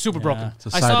 Society is super broken. I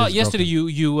Society saw is yesterday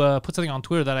you put something on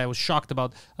Twitter that I was shocked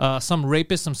about. Some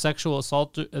rapist, some sexual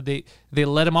assault. They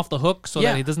let him off the hook so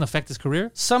Yeah. that it doesn't affect his career.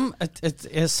 Some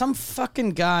fucking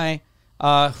guy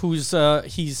who's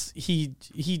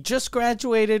he just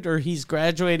graduated, or he's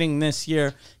graduating this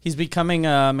year. He's becoming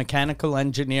a mechanical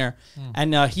engineer,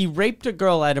 and he raped a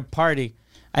girl at a party.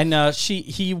 And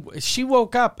she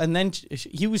woke up, and then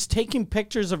he was taking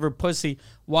pictures of her pussy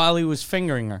while he was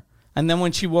fingering her. And then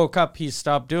when she woke up, he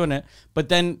stopped doing it. But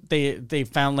then they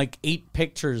found like 8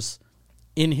 pictures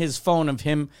in his phone of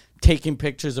him taking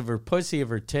pictures of her pussy, of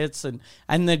her tits,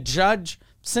 and the judge,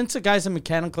 since the guy's a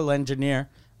mechanical engineer,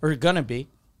 or gonna be,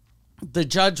 the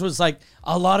judge was like,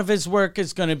 a lot of his work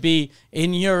is going to be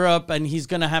in Europe and he's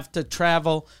going to have to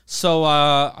travel. So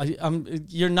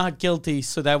you're not guilty.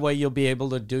 So that way you'll be able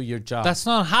to do your job. That's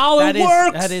not how That it is-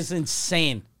 works. That is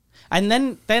insane. And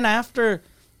then after,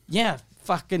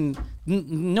 fucking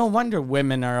no wonder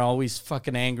women are always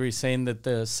fucking angry saying that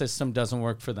the system doesn't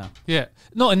work for them. Yeah.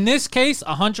 No, in this case,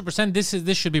 100%,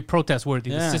 this should be protest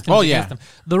worthy. Yeah. The system Oh, is yeah. against them.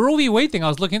 The Roe v. Wade thing, I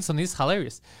was looking into something. This is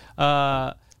hilarious.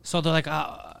 So they're like,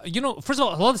 first of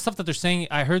all, a lot of the stuff that they're saying,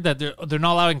 I heard that they're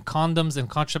not allowing condoms and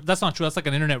contraceptives. That's not true. That's like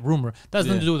an internet rumor. That has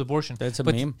nothing to do with abortion. That's a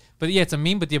but, meme. But yeah, it's a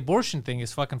meme. But the abortion thing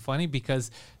is fucking funny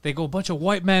because they go, a bunch of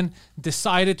white men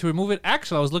decided to remove it.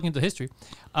 Actually, I was looking into history.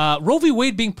 Roe v.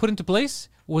 Wade being put into place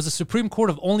was a Supreme Court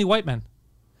of only white men.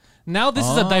 Now this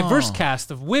is a diverse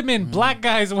cast of women, black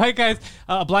guys, white guys,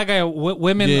 black guy,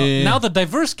 women. Yeah. Now the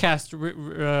diverse cast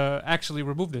actually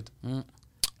removed it. Oh,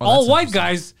 All that's white interesting.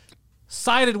 guys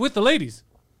sided with the ladies.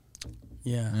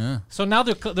 Yeah. So now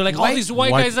they're like all White- these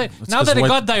white White- guys. Like, it's now 'cause that it white-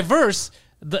 got diverse,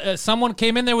 someone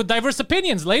came in there with diverse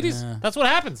opinions. Ladies, that's what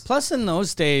happens. Plus, in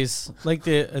those days, like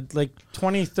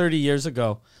 20, 30 years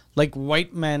ago, like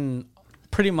white men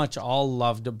pretty much all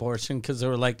loved abortion because they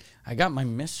were like, I got my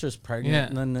mistress pregnant, Yeah.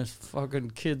 and then this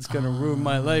fucking kid's gonna ruin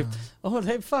my life. Oh,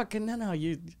 they fucking no,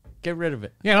 you get rid of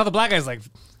it. Yeah, now the black guy's like,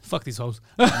 fuck these hoes.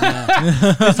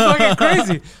 It's fucking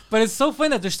crazy. But it's so funny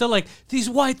that they're still like, these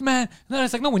white men. And then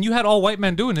it's like, no, when you had all white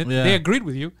men doing it, Yeah. they agreed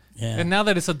with you. Yeah. And now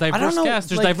that it's a diverse know, cast,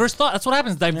 there's like- diverse thought. That's what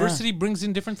happens. Diversity brings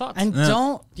in different thoughts. And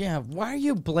why are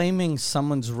you blaming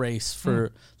someone's race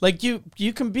for like you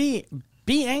can be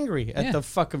angry at Yeah. the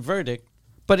fucking verdict,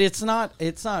 but it's not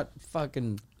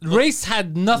fucking race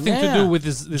had nothing to do with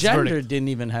this gender verdict. didn't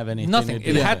even have anything Nothing. to do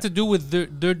It with had to do with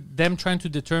them trying to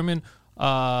determine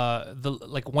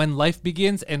when life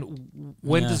begins and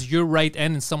when Yeah. does your right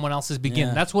end and someone else's begin.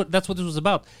 Yeah. That's what this was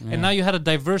about. And now you had a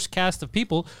diverse cast of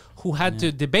people who had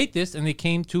to debate this, and they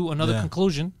came to another Yeah.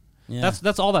 conclusion. Yeah.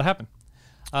 That's all that happened.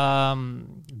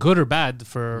 Good or bad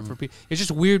for people. It's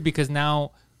just weird because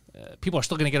now people are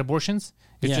still going to get abortions.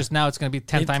 It's Yeah. just now it's going to be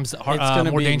 10 times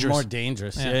gonna more be dangerous. More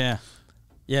dangerous. Yeah. Yeah.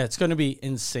 Yeah, it's going to be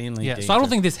insanely Yeah, dangerous. so I don't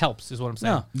think this helps, is what I'm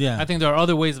saying. No. Yeah. I think there are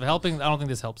other ways of helping. I don't think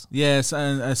this helps. Yes,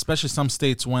 and especially some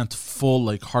states went full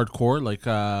like hardcore, like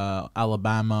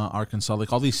Alabama, Arkansas,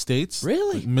 like all these states.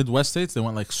 Really? like, Midwest states, they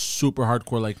went like super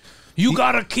hardcore. Like, You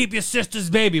gotta keep your sister's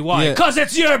baby. Why? Yeah. Because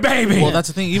it's your baby. well, that's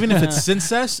the thing. Even if it's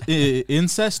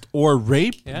incest or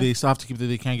rape, Yeah. they still have to keep it.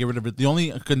 They can't get rid of it. The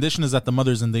only condition is that the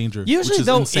mother's in danger. Usually, which is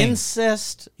though, insane.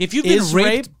 incest if you've been is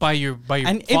raped rape, by your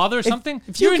and father or something,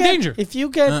 you're in danger. If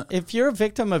you're a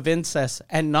victim of incest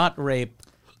and not rape,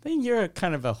 then you're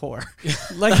kind of a whore.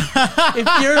 Like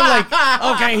if you're like,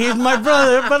 okay, he's my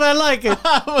brother, but I like it,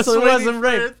 so it wasn't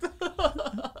rape.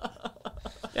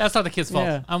 Yeah, that's not the kid's fault.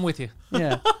 Yeah. I'm with you.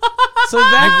 Yeah. So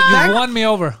that You've won me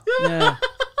over. yeah.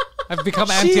 I've become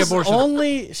She's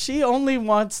anti-abortion. she only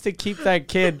wants to keep that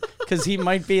kid because he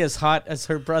might be as hot as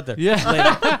her brother.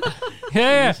 Yeah.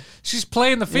 yeah. She's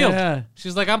playing the field. Yeah.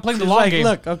 She's like, I'm playing She's the long like, game.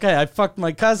 look, okay, I fucked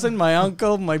my cousin, my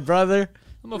uncle, my brother.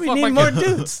 I'm gonna We fuck need my more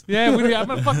kid. dudes. Yeah, I'm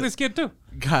gonna fuck this kid too.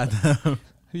 God.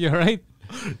 You're right.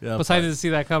 yeah, Besides, didn't see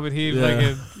that coming. He Yeah.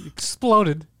 like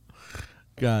exploded.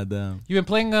 God damn. You've been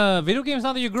playing video games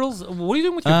now that your girls. What are you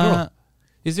doing with your girl?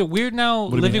 Is it weird now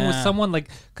do you living mean? with Yeah. someone like?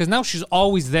 Because now she's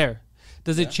always there.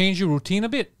 Does it change your routine a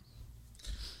bit?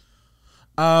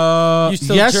 You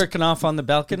still yes, jerking off on the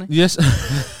balcony? yes.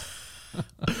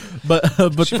 but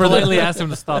She for politely the asked him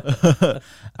to stop.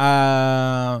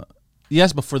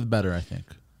 yes, but for the better, I think.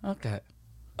 Okay.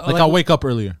 Like I'll wake up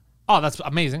earlier. Oh, that's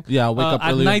amazing. Yeah, I'll wake up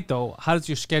at earlier. night though. How does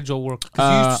your schedule work? Because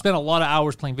you used to spend a lot of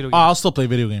hours playing video games. I'll still play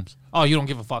video games. Oh, you don't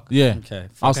give a fuck. Yeah. Okay.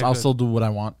 I'll Okay, I'll good. still do what I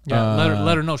want. Yeah,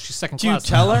 let her know she's second Do you class.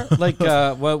 tell her like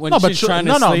when No, but she's she'll, trying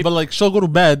no, to no, sleep? but like she'll go to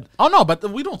bed. Oh no, but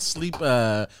we don't sleep.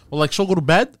 Well, like she'll go to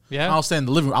bed. Yeah. I'll stay in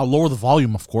the living room. I'll lower the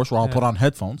volume, of course, or I'll put on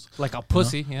headphones. Like a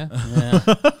pussy, yeah.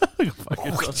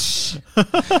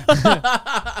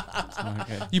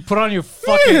 You put on your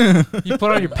fucking, you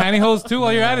put on your pantyhose too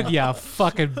while you're at it. Yeah,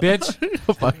 fucking bitch.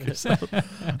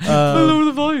 Lower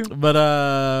the volume.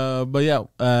 But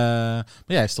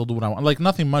yeah, I still do what I want. Like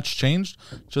nothing much changed.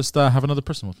 Just have another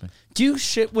person with me. Do you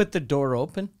shit with the door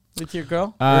open with your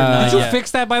girl? Did you Yeah.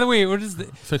 fix that, by the way? What is the,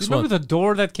 Fix you remember what? the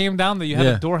door that came down that you had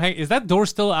Yeah. a door hang? Is that door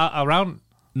still around?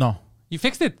 No. You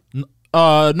fixed it. No,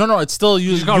 it's still used.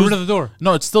 You just got rid of the door.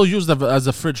 No, it's still used as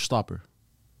a fridge stopper.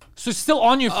 So it's still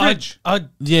on your fridge.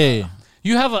 Yeah,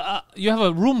 You have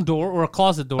a room door or a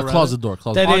closet door. a closet door.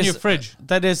 Closet That door. on is- your fridge.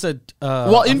 That is a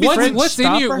Well, in between- What's in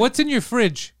your stopper? What's in your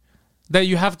fridge that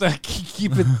you have to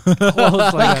keep it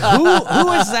closed like that?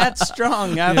 who is that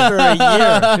strong after a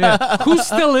year? Yeah. Who's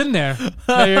still in there?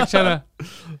 That you're trying to.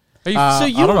 Are you,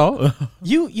 So I don't know.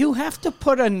 You have to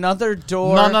put another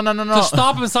door. no. to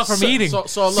stop himself from eating. so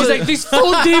She's look- like, these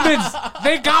food demons,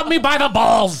 they got me by the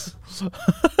balls.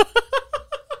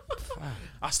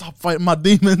 stop fighting my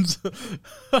demons.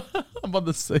 I'm about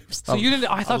to say So stuff. you didn't.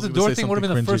 I thought was the gonna door say thing would have been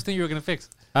the something first thing you were gonna fix.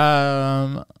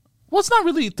 Well, it's not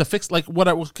really to fix like what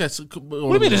I was. What do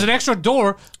you mean? There's an extra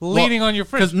door leading on your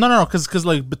fridge. Because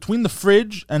like between the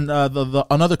fridge and the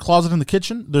another closet in the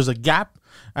kitchen, there's a gap.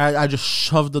 I just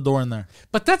shoved the door in there.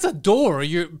 But that's a door.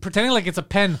 You're pretending like it's a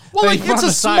pen. Well, that like you put it's on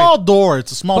a the side. small door.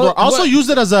 It's a small But door. I also what- used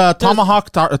it as a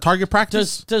tomahawk target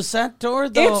practice. Does that door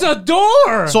though? It's a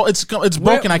door. So it's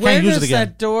broken. I Where can't use it does again.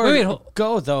 that door Wait, wait,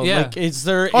 go though? Yeah. Like, is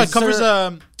there? Oh, is it covers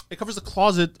there, it covers the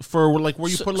closet for like where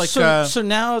you put like so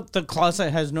now the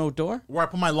closet has no door. where I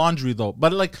put my laundry though.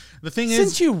 But like the thing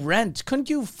Since is, you rent, couldn't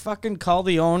you fucking call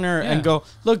the owner Yeah. and go,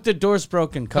 look, the door's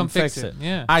broken, come fix it.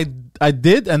 Yeah. I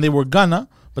did, and they were gonna,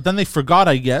 but then they forgot,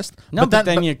 I guess. No, but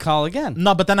then you call again.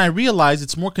 No, but then I realized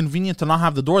it's more convenient to not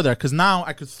have the door there because now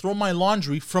I could throw my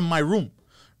laundry from my room,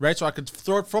 right? So I could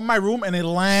throw it from my room and it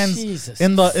lands Jesus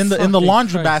in the fucking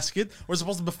laundry Christ. basket. Where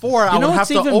supposed to before I You would know have what's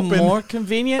to even open. more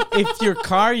convenient? If your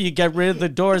car, you get rid of the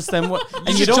doors, then what? And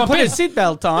you just don't jump put a in.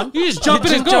 seatbelt on. You just jump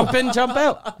in and go. jump in, jump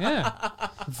out. Yeah.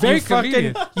 Very You fucking,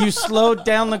 convenient. you slow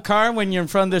down the car when you're in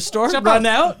front of the store, Jump run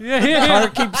out. out. Yeah, yeah, Car yeah.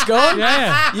 keeps going.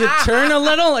 Yeah. You turn a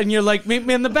little, and you're like, meet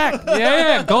me in the back.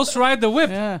 Yeah. Ghost ride the whip.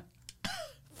 Yeah.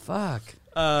 Fuck.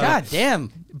 God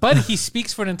damn. But he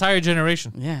speaks for an entire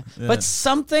generation. Yeah. But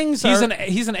some things He's are.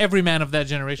 he's an everyman of that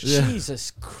generation.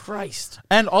 Jesus Christ.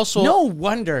 And also, No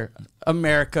wonder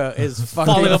America is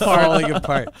fucking Falling apart. falling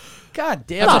apart. God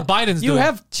damn That's it. what Biden's you doing.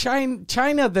 have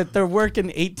China that they're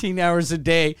working 18 hours a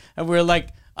day, and we're like,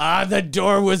 the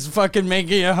door was fucking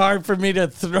making it hard for me to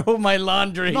throw my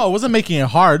laundry. no, it wasn't making it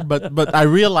hard, but I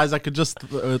realized I could just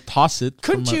toss it.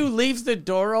 Couldn't from a- you leave the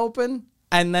door open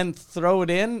and then throw it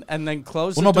in and then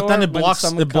close Well, the no, door? but then it when blocks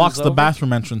someone the comes over?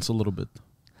 bathroom entrance a little bit.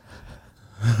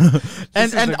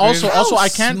 and the also greatest- I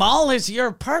can't. Small is your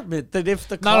apartment that if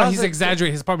the No, closet... he's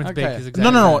exaggerating. His apartment's Okay. big. He's No,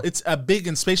 exaggerating. no, no. It's a big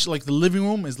and spacious. Like the living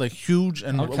room is like huge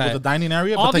and Okay. with a dining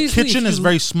area, but Obviously, the kitchen if is you-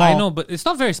 very small. I know, but it's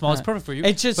not very small. It's perfect for you.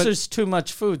 It's just But- there's too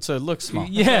much food, so it looks small.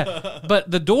 Yeah,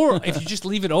 but the door, if you just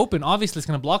leave it open, obviously it's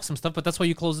going to block some stuff, but that's why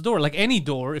you close the door. Like any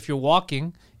door, if you're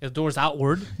walking, if the door's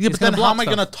outward, Yeah, it's but then gonna how block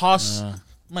I stuff. gonna toss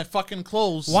my fucking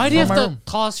clothes? Why do you from have my to room?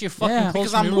 toss your fucking Yeah. clothes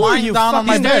Because from I'm your lying room? down on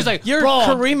my He's there, bed. he's like, You're bro,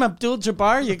 Kareem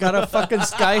Abdul-Jabbar. You got to fucking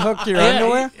skyhook your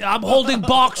underwear. I'm holding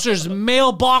boxers,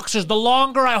 male boxers. The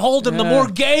longer I hold them, the more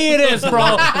gay it is,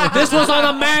 bro. This was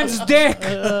on a man's dick.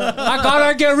 I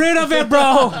gotta get rid of it,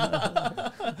 bro.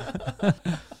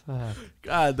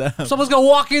 God damn. Someone's gonna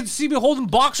walk in and see me holding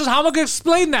boxers. How am I gonna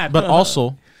explain that? But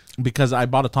also, because I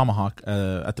bought a tomahawk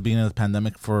at the beginning of the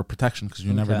pandemic for protection, because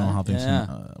you never know how things Yeah.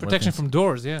 protection work. from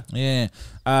doors, yeah. Yeah.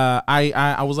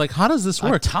 I was like, how does this A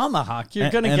work? tomahawk. You're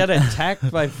And- going to and- get attacked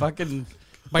by fucking...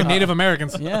 By Native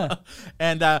Americans. Yeah.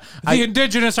 And The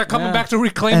indigenous are coming Yeah. back to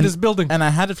reclaim this building. And I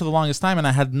had it for the longest time, and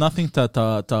I had nothing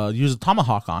to use a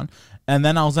tomahawk on. And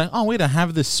then I was like, oh, wait, I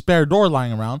have this spare door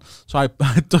lying around. So I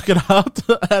took it out,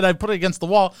 and I put it against the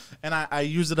wall, and I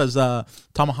used it as a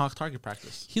tomahawk target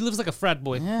practice. He lives like a frat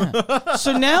boy. Yeah.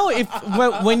 So now,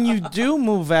 when you do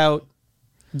move out,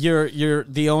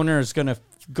 the owner is gonna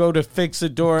go to fix a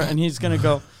door, and he's gonna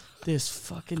go, "This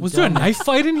fucking." Was there a dumb-" knife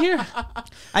fight in here?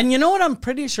 And you know what? I'm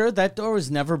pretty sure that door was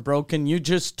never broken. You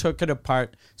just took it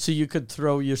apart so you could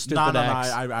throw your stupid No, axe.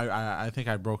 I think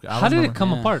I broke it. I How don't did it remember.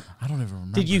 come Yeah. apart? I don't even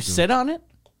remember. Did you dude. sit on it?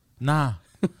 Nah.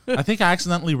 I think I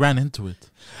accidentally ran into it.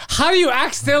 How do you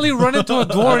accidentally run into a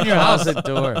door in your house? Closet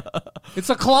door. It's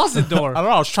a closet I door. don't know.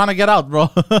 I was trying to get out,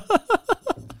 bro.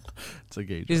 It's a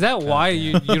gauge. Is that why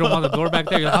you don't want the door back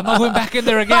there? You're like, I'm not going back in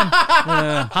there again.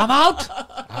 I'm out.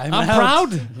 I'm out.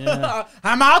 proud. Yeah.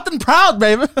 I'm out and proud,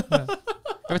 baby.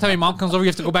 Every time your mom comes over, you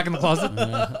have to go back in the closet.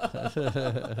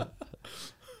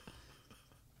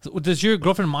 So does your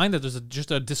girlfriend mind that there's just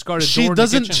a discarded She door in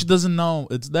doesn't. the kitchen? She doesn't know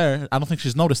it's there. I don't think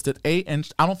she's noticed it. And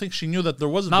I don't think she knew that there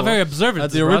was a Not door very observant. at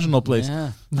the Rod. original place.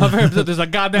 Yeah. Not very observant. There's a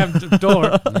goddamn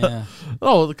door. Yeah.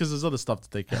 Oh, because there's other stuff to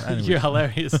take care of. Anyway. You're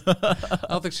hilarious. I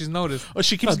don't think she's noticed. Oh,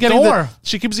 she keeps A getting door.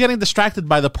 she keeps getting distracted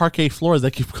by the parquet floors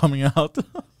that keep coming out.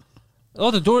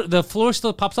 Oh, the floor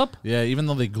still pops up? Yeah, even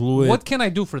though they glue it. What can I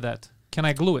do for that? Can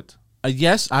I glue it?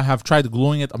 Yes, I have tried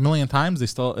gluing it a million times. They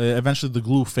still eventually the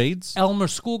glue fades. Elmer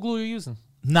school glue you're using?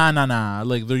 Nah.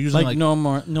 Like they're using Like no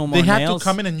more they had nails. to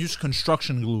come in and use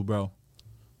construction glue, bro.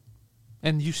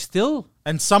 And you still?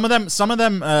 And some of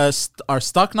them are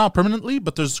stuck now permanently,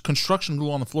 but there's construction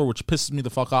glue on the floor, which pisses me the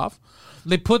fuck off.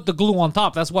 They put the glue on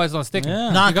top. That's why it's not sticking.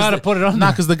 Yeah. You gotta put it on Nah,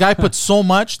 there. because the guy put so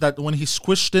much that when he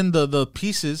squished in the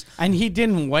pieces, And he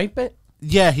didn't wipe it.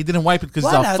 yeah, he didn't wipe it because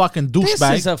he's What a fucking This is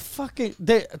douchebag. a fucking.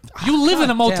 You live in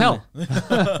a God damn motel.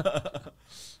 it.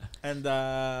 And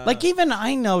Like even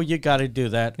I know you got to do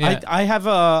that. Yeah. I have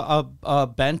a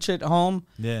bench at home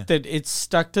Yeah. that it's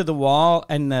stuck to the wall,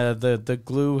 and the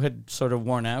glue had sort of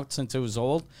worn out since it was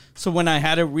old. So when I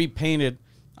had it repainted,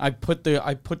 I put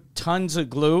tons of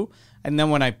glue, and then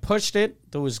when I pushed it,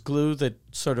 there was glue that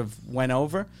sort of went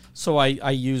over. So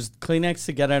I used Kleenex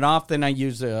to get it off. Then I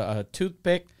used a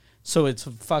toothpick. So it's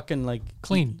fucking like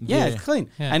Clean. Yeah, Yeah. it's clean,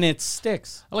 Yeah. and it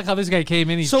sticks. I like how this guy came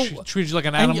in. He So- treated you like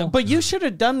an And animal. but you should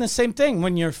have done the same thing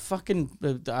when you're fucking.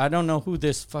 I don't know who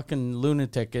this fucking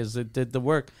lunatic is that did the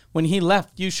work. When he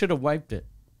left, you should have wiped it.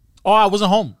 oh, I wasn't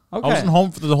home. Okay. I wasn't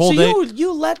home for the whole so day.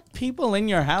 you let people in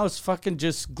your house fucking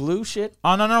just glue shit?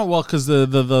 Oh no! Well, because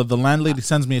the landlady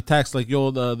sends me a text like, "Yo,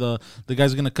 the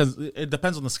guys are gonna." Because it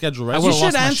depends on the schedule, right? I You would've should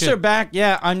lost my answer shit. back.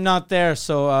 Yeah, I'm not there.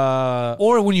 So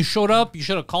or when you showed up, you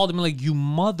should have called him and like, you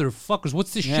motherfuckers,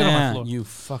 what's this shit on my yeah, floor? you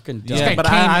fucking This dumb. guy but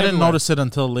came I didn't everywhere. notice it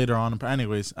until later on.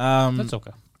 Anyways, That's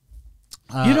okay.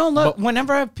 You don't look.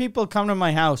 Whenever I have people come to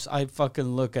my house, I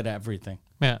fucking look at everything.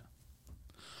 Yeah.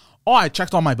 oh, I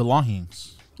checked all my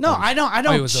belongings. No, I don't. I he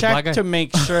don't was a black check guy? to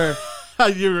make sure.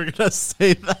 You were gonna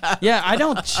say that? Yeah, I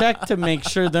don't check to make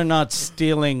sure they're not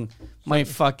stealing my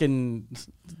fucking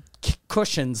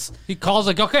cushions. He calls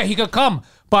like, okay, he could come,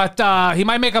 but he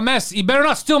might make a mess. He better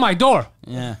not steal my door.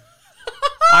 Yeah.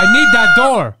 I need that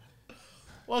door.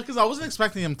 Well, because I wasn't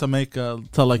expecting him to make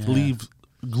leave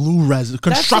glue residue,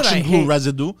 what I construction glue hate.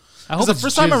 residue. I hope The it's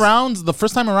first time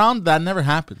jizz. around, that never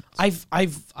happened.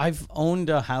 I've owned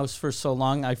a house for so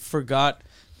long. I forgot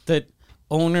that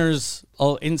owners,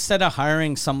 instead of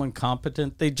hiring someone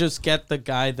competent, they just get the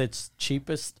guy that's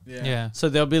cheapest. Yeah. So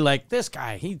they'll be like, this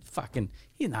guy, he's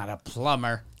not a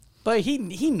plumber, but he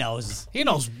knows. He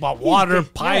knows about water,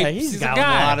 pipes. Yeah, he's got a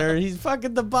guy. water. He's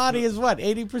fucking, the body is what,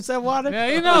 80% water? Yeah,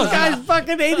 he knows. This guy's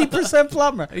fucking 80%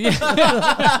 plumber. He knows what's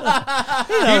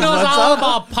all up.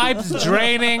 about pipes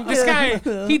draining. This guy,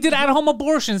 he did at-home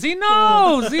abortions. He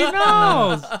knows. He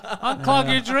knows.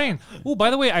 Unclog your drain. Oh, by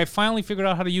the way, I finally figured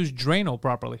out how to use Drano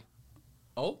properly.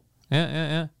 Oh,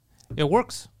 Yeah. It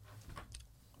works.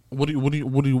 what do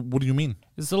you mean?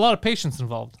 There's a lot of patience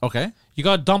involved. Okay, You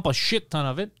gotta dump a shit ton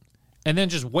of it, and then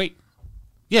just wait.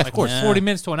 yeah, Like of course. 40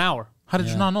 minutes to an hour. How did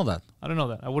you not know that? I don't know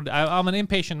that. I'm an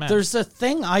impatient man. There's a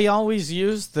thing I always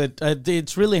use that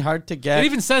it's really hard to get. It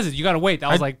even says it. You gotta wait.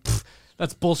 I was like, "Pfft,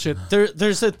 that's bullshit.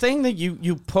 There's a thing that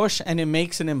you push and it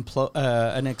makes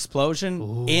an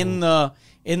explosion in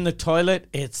the toilet.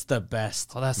 It's the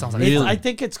best. Oh, that sounds like I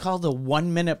think it's called a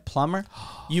 1 minute plumber.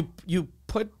 You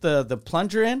put the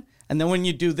plunger in, and then when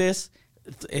you do this,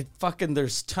 it fucking,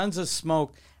 there's tons of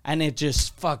smoke, and it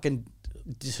just fucking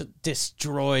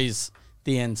destroys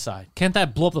the inside. Can't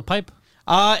that blow up the pipe?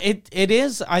 It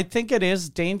is. I think it is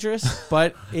dangerous,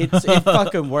 but it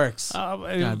fucking works.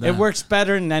 It works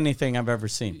better than anything I've ever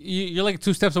seen. You're like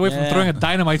 2 steps away from Yeah. throwing a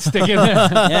dynamite stick in there.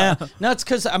 Yeah, no, it's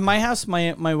because my house,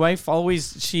 my wife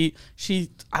always she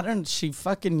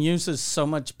fucking uses so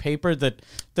much paper that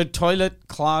the toilet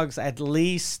clogs at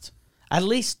least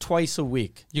twice a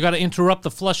week. You got to interrupt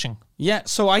the flushing. Yeah,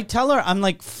 so I tell her, I'm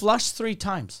like, flush 3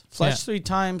 times. Flush Yeah. 3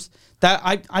 times. That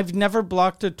I've never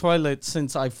blocked a toilet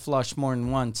since I flushed more than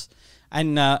once.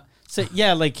 And so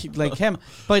yeah, like him.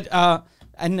 But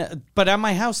but at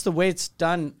my house, the way it's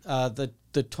done,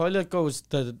 the toilet goes,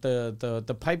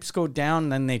 the pipes go down,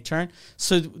 then they turn.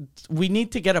 So we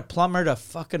need to get a plumber to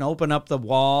fucking open up the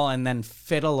wall and then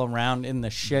fiddle around in the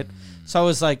shit. So I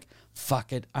was like,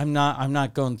 fuck it, I'm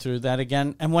not going through that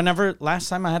again. And last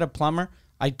time I had a plumber,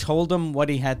 I told him what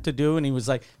he had to do, and he was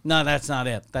like, no, that's not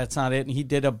it. That's not it. And he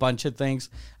did a bunch of things.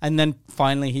 And then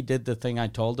finally he did the thing I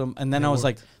told him. And then I was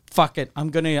like, fuck it. I'm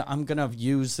gonna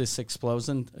use this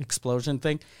explosion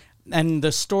thing. And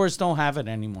the stores don't have it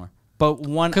anymore. But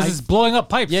Because it's blowing up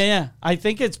pipes. yeah. I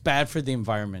think it's bad for the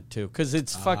environment too. Because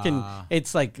it's fucking,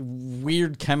 it's like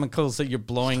weird chemicals that you're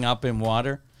blowing up in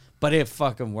water. But it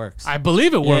fucking works. I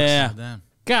believe it works. Yeah. Damn.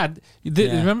 God,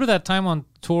 Yeah. remember that time on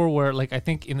tour where, like, I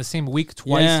think in the same week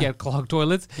twice Yeah. he had clogged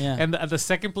toilets? Yeah. And at the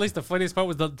second place, the funniest part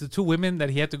was the 2 women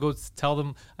that he had to go tell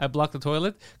them I blocked the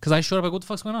toilet. Because I showed up, I go, what the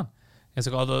fuck's going on? And it's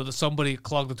like, oh, somebody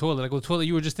clogged the toilet. I go, the toilet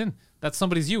you were just in. That's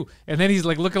somebody's you. And then he's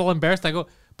like looking all embarrassed. I go,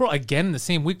 bro, again in the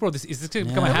same week, bro. Is this going to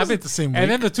become a That habit? wasn't the same And week.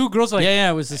 then the 2 girls are like,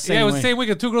 Yeah, it was the same Yeah, it was week. the same week.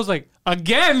 And 2 girls like,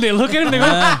 again. They look at him. They go,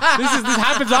 this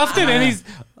happens often. And he's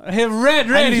red.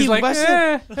 And He's like,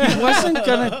 he wasn't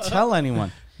gonna tell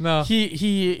anyone. No.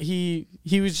 He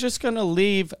was just gonna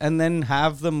leave and then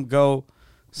have them go,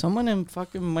 someone in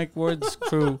fucking Mike Ward's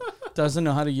crew doesn't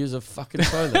know how to use a fucking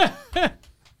toilet.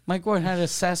 Mike Ward had a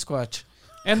Sasquatch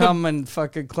And come and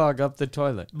fucking clog up the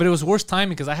toilet. But it was worse timing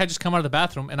because I had just come out of the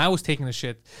bathroom and I was taking the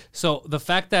shit. So the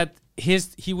fact that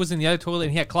he was in the other toilet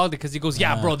and he had clogged it because he goes,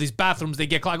 yeah, bro, these bathrooms they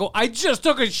get clogged. I go, I just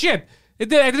took a shit. I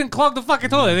didn't clog the fucking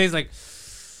toilet. And he's like,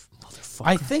 motherfucker.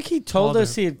 I think he told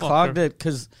us he had clogged it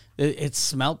because it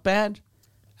smelled bad.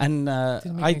 And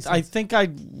I think I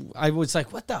was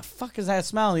like, what the fuck is that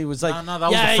smell? He was like, no, that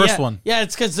was the first one. Yeah,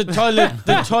 it's because the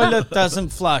toilet doesn't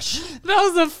flush. That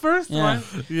was the first one.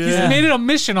 He's made it a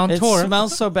mission on tour. It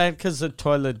smells so bad because the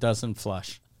toilet doesn't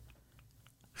flush.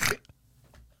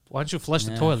 Why don't you flush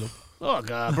the toilet? Oh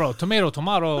god, bro,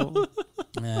 tomato.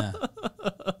 Yeah,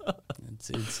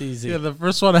 it's easy. Yeah, the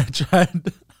first one I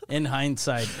tried. In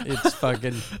hindsight, it's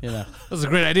fucking, That was a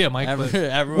great idea, Mike.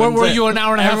 Where Everyone's were you an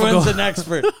hour and a half ago? Everyone's an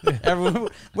expert.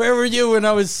 Where were you when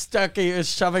I was stuck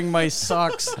shoving my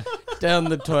socks down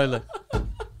the toilet?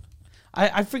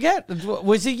 I forget.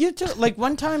 Was it you two? Like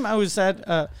one time I was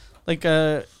at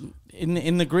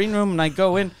in the green room and I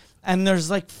go in and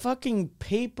there's like fucking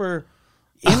paper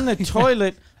in the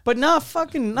toilet. But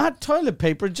not toilet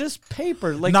paper, just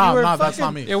paper. Like No, you were that's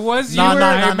not me. It was you. No, no,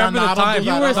 I no, remember no, the I don't time. do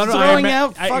that. You were I don't- throwing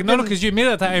out No, fucking... because you made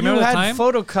it. I remember you the had time.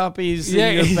 photocopies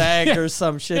in your bag or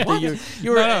some shit that you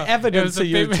were evidence that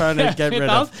you were trying to get rid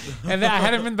of. And then I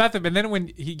had him in the bathroom. And then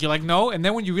when you're like, no. And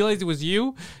then when you realized it was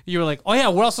you were like, oh yeah,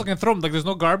 where else I can throw them? Like there's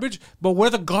no garbage. But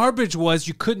where the garbage was,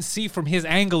 you couldn't see from his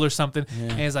angle or something.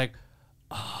 And he's like,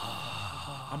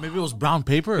 Maybe it was brown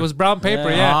paper. it was brown paper,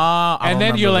 yeah. I And don't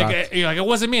then you're remember like, it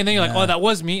wasn't me. And then you're like, oh, that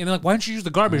was me. And they're like, why don't you use the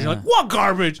garbage? You're like, what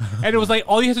garbage? And it was like,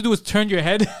 all you had to do was turn your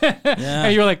head.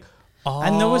 And you're like, oh.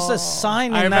 And there was a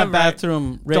sign I in that remember.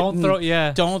 bathroom written,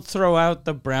 don't throw out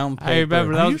the brown paper. I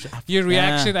remember that was your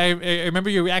reaction. I remember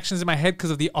your reactions in my head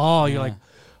because of the You're like,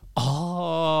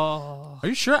 oh. Are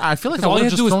you sure? I feel like I All would you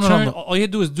have had just to do is thrown it on turn. the. All you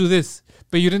had to do is do this,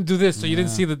 but you didn't do this, so you didn't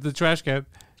see the trash can.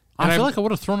 I feel like I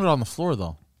would have thrown it on the floor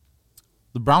though.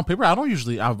 The brown paper, I don't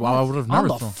usually. I would have on never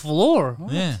the thrown. floor.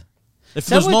 Yeah. If Is that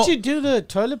there's what no, you do to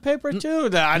toilet paper too?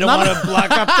 I don't want to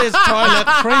block up this toilet.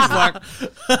 Crazy block.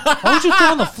 Why would you throw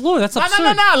it on the floor? That's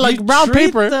absurd. like You brown treat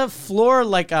paper. the floor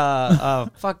like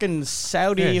a fucking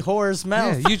Saudi whore's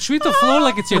mouth. Yeah, you treat the floor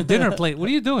like it's your dinner plate. What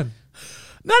are you doing?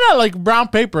 No, like brown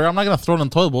paper. I'm not gonna throw it in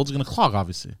the toilet bowl. It's gonna clog,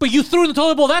 obviously. But you threw it in the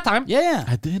toilet bowl that time. Yeah.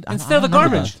 I did Instead of the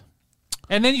garbage.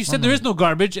 And then you said there is no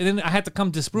garbage, and then I had to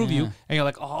come disprove you, and you're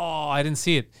like, oh, I didn't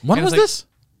see it. When And was it's like, this?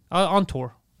 On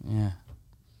tour. Yeah.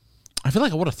 I feel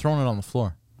like I would have thrown it on the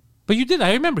floor. But you did.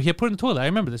 I remember. He had put it in the toilet. I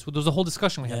remember this. There was a whole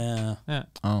discussion we had. Yeah. Yeah.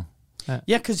 Oh.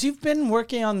 Yeah, because you've been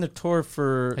working on the tour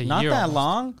for A not year that almost.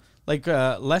 long, like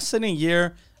less than a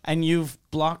year, and you've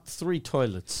blocked 3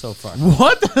 toilets so far.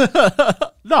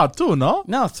 What? No, 2, no?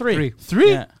 No, 3. 3?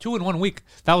 Yeah. 2 in 1 week.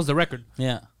 That was the record.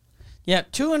 Yeah. Yeah,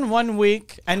 2 in 1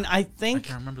 week, and I think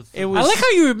can't remember the it was. I like how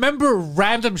you remember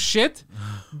random shit,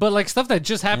 but like stuff that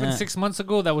just happened Yeah. 6 months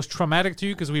ago that was traumatic to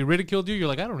you because we ridiculed you. You're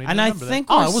like, I don't even and I remember think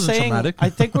Oh, we're it wasn't saying. traumatic. I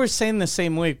think we're saying the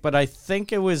same week, but I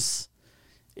think it was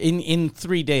in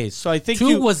 3 days. So I think 2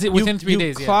 you was it within 3 you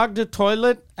days, yeah. clogged a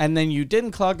toilet, and then you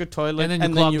didn't clog a toilet, that.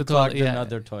 And then you clogged the toilet. Yeah.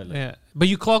 another toilet. Yeah. But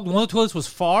you clogged one of the toilets was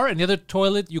far, and the other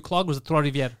toilet you clogged was the Trois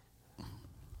Rivières.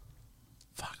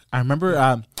 I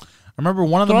remember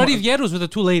one of them. Trois Rivières was with the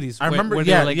 2 ladies. I remember, where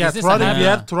they were like, yeah. is this Trois a habit?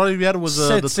 Rivières, Trois Rivières was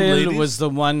the 2 Cécile ladies. was the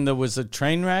one that was a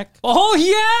train wreck. Oh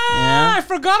yeah! Yeah. I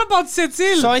forgot about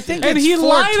Cécile. So I think and it's he 4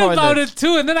 lied about toilets. it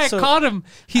too. And then I So- caught him.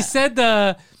 He said,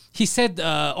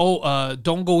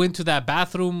 don't go into that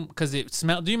bathroom because it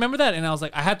smelled. Do you remember that? And I was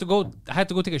like, I had to go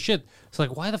take a shit. It's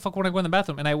like, why the fuck would I go in the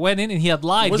bathroom? And I went in, and he had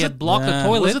lied. Was He it- had blocked the Yeah.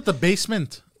 toilet Was it the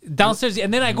basement? downstairs.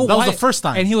 And then I go, That was why? the first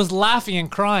time. And he was laughing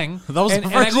and crying. That was the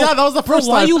and first- I go, yeah, that was the "Bro, first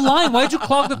why are time." you lying? Why'd you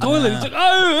clog the toilet? He's like,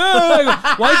 I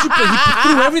go, why'd you?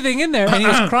 He threw everything in there, and he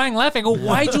was crying, laughing. I go,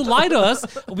 why'd you lie to us?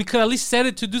 We could at least said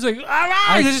it to do something. He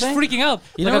was just think- freaking out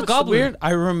You like know a what's goblin. weird? I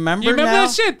remember, You remember now.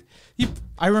 that shit?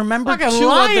 I remember Fucking 2 other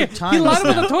lied. times. He lied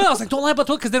about now. the toilet. I was like, don't lie about the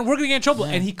toilet because then we're going to get in trouble.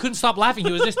 And he couldn't stop laughing.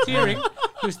 He was just tearing.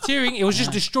 He was tearing. It was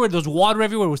just destroyed. There was water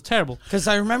everywhere. It was terrible. Because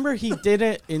I remember he did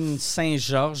it in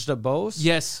Saint-Georges-de-Beauce.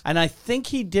 Yes. And I think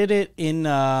he did it in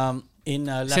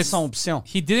L'Assomption.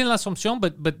 He did in L'Assomption,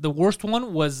 but the worst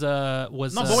one was No, but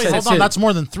wait, Cécile. hold on. That's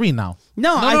more than 3 now.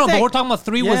 No, No, I no, think, but we're talking about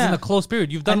 3 was Yeah. in the close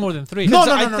period. You've done more than 3. No,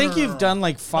 No, I no, think no, you've done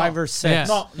like 5 or 6. Yeah.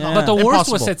 No, But the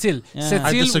worst was impossible. Cécile. Yeah.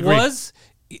 I Cécile disagree. was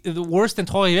the worst than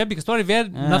Trois Rivières because Trois Rivières,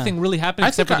 nothing really happened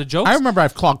except for the jokes. I remember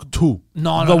I've clogged 2.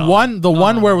 No, the no. one, No,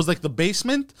 one no. where it was like the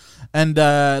basement, and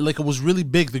like it was really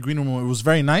big. The green room, it was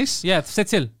very nice. Yeah,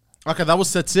 Cécile. Okay, that was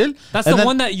Setzil. That's And the then-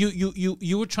 one that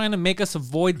you were trying to make us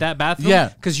avoid that bathroom. Yeah.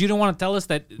 Because you didn't want to tell us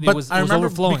that it But was I remember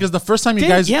overflowing. because the first time you Did-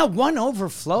 guys, yeah, one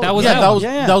overflow. That was yeah, that that one. was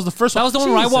Yeah. that was the first that one. was the one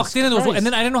where I Jesus walked in and, Christ. and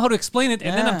then I didn't know how to explain it.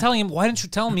 And then I'm Yeah. telling him, why didn't you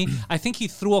tell me? I think he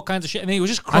threw all kinds of shit. And then he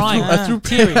was just I crying. threw,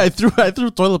 tearing. I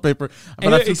threw toilet paper, but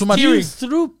And I it- threw it's too much. tearing. You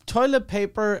threw toilet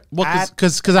paper Well, at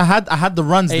because I had the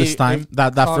runs this A- time. a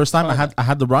That clogged first time toilet. I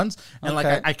had the runs, and like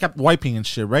Okay. I kept wiping and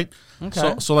shit, right?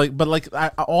 Okay. So like, but like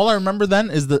all I remember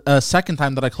then is the second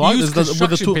time that I clogged used is with the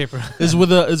construction two paper. is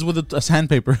with a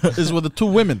sandpaper is with the two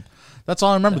women. That's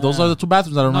all I remember. Those are the two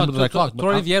bathrooms that I remember that I clogged. But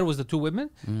Torre I- Riviere was the two women.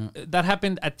 That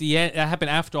happened at the end. That happened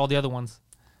after all the other ones.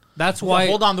 That's why.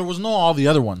 hold on, there was no all the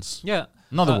other ones. Yeah.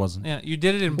 No, there wasn't. Yeah, you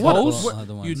did it in What Bose. was the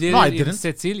other ones? You did No, it I in didn't.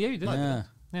 Setzil. Yeah, you did. Yeah.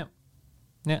 Yeah.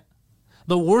 Yeah.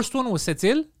 The worst one was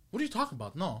Setzil. What are you talking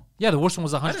about? No, Yeah, the worst one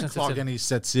was 100% I didn't clog Setzil. any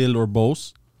Setzil or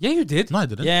Bose. Yeah, you did. No, I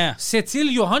didn't. Yeah. Setzil,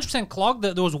 you 100% clogged.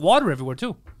 There was water everywhere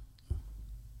too.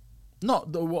 No,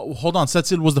 hold on.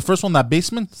 Setzil was the first one. That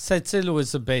basement. Setzil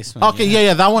was the basement. Okay,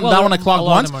 yeah, that one. Well, that one I a clogged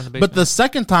lot of once. them are in the But the basement.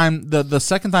 second time, the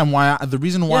second time, the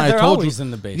reason why Yeah, I they're told always you, in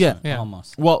the basement. Yeah.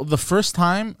 Almost. Well, the first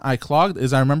time I clogged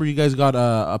is I remember you guys got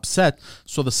upset.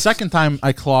 So the second time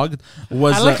I clogged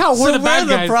was I like how So we're the bad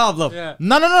the guys. problem. Yeah.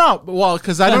 no. Well,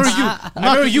 because I don't. I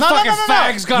remember you fucking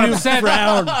fags got upset.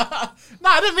 No,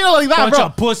 I didn't mean it like that, Bunch bro.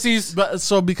 of pussies. But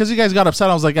so because you guys got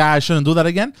upset, I was like, I shouldn't do that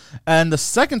again. And the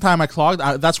second time I clogged,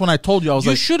 that's when I told you I was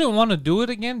You like, shouldn't want to do it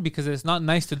again because it's not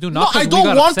nice to do. no, Not 'cause I we don't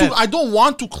got want upset. to. I don't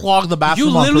want to clog the You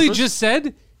bathroom. on literally purpose. just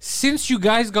said, since you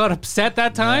guys got upset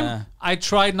that time, Yeah. I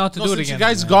tried not to No, do it since again. you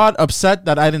guys got upset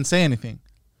that I didn't say anything.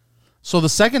 So the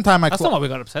second time I That's not clogged, why we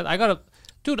got upset. I got up.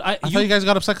 Dude, I thought you guys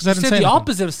got upset because I You didn't said say the anything.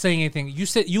 opposite of saying anything. You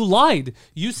said you lied.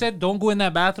 You said don't go in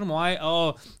that bathroom. Why?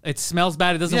 Oh, it smells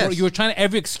bad. It doesn't Yes. work. You were trying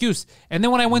every excuse. And then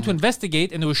when I went to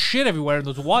investigate, and there was shit everywhere, and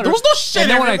there was water. There was no shit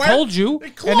And then when I everywhere. told you, It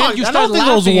and clogged. then you I don't started think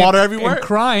there was laughing water and- everywhere. and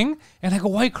crying. And I go,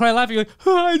 why cry laughing? You're like,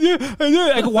 oh, I did.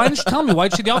 I go, why didn't you tell me? Why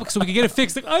did you say the opposite so we could get it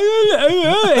fixed? Like,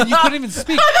 and you couldn't even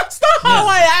speak. That's not how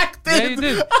I acted. Yeah, you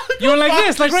did. You were like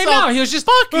this, like right now. He was just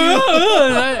Fuck you.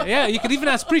 yeah, you could even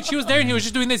ask Preach. He was there and he was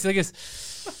just doing this, like this.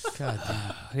 God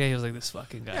damn. Yeah, he was like this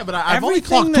fucking guy. Yeah, but I've only Everything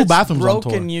clogged two that's bathrooms on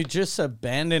broken, tour. you just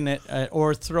abandon it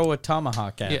or throw a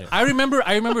tomahawk at Yeah, it. I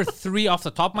remember three off the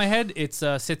top of my head. It's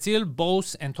Setzil,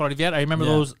 Bose, and Torre Riviere. I remember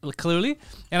Yeah. those clearly.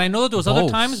 And I know that there was other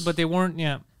Bose. times, but they weren't,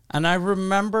 yeah. And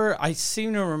I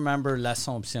seem to remember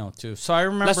L'Assomption too. So I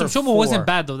remember L'Assomption four. wasn't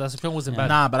bad, though. L'Assomption wasn't bad.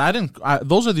 Nah, but I didn't.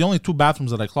 Those are the only two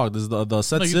bathrooms that I clogged. Is the No,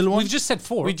 Setzil one? we've just said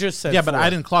four. We just said Yeah, but four. I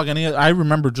didn't clog any. I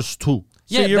remember just two.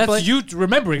 yeah, you're that's play- you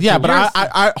remembering. Yeah, So but you're-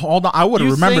 I hold on. I would have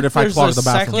You remembered think if I there's clogged a the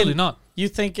bathroom. second- Clearly not. You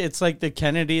think it's like the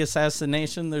Kennedy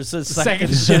assassination? There's a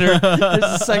Second second shitter.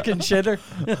 There's a second shitter.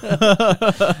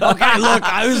 Okay, look,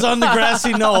 I was on the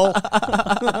grassy knoll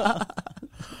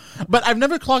But I've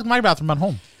never clogged my bathroom at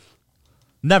home.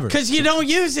 Never. because you don't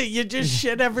use it. You just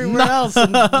shit everywhere else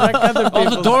and wreck other All the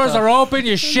people's doors stuff. are open.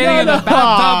 You're shitting in the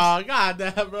bathtub. Oh, God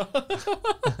damn, bro.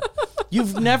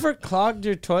 You've never clogged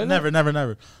your toilet?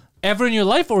 Never. Ever in your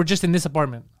life or just in this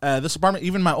apartment? This apartment,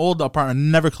 even my old apartment,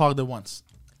 never clogged it once.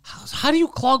 How do you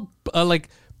clog like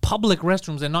public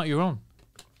restrooms and not your own?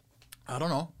 I don't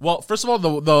know. Well, first of all,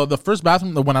 the first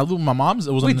bathroom when I lived with my mom's,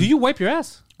 it was. Wait, in do you wipe your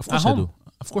ass? Of course at I home? do.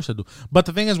 Of course I do. But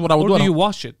the thing is, what I would Or do, do at you home-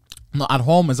 wash it? no, at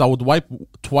home is I would wipe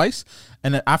twice,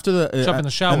 and then after the Jump in the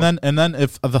shower. and then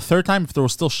if the third time if there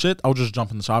was still shit, I would just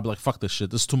jump in the shower. I'd be like, fuck this shit.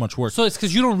 This is too much work. So it's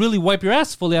because you don't really wipe your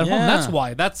ass fully at home. Yeah. That's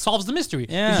why. That solves the mystery.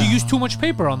 'Cause Yeah. you use too much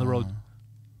paper on the road.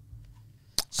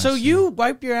 So you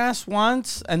wipe your ass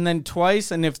once and then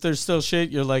twice, and if there's still shit,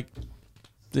 you're like,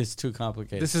 "This is too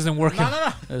complicated. This isn't working.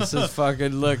 This is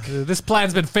fucking look." This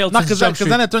plan's been failed No, since because Jump Street.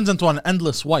 then it turns into an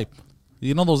endless wipe.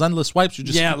 You know those endless wipes? You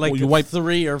just Yeah, like you wipe.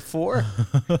 3 or 4.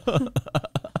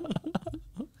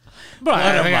 Bro,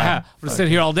 I'm gonna sit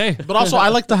here all day. But also, I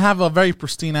like to have a very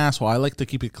pristine asshole. I like to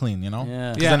keep it clean, you know?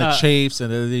 Yeah. 'Cause Yeah, then it chafes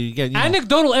and you get, you know.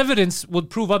 Anecdotal evidence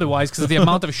would prove otherwise because of the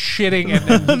amount of shitting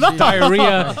and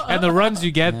diarrhea and the runs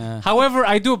you get. However,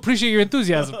 I do appreciate your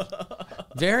enthusiasm.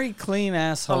 Very clean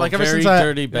asshole, Like, ever very since I-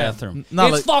 dirty bathroom.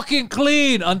 No, It's fucking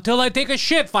clean until I take a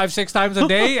shit 5-6 times a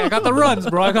day. I got the runs,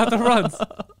 bro. I got the runs.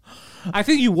 I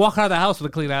think you walk out of the house with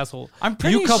a clean asshole. I'm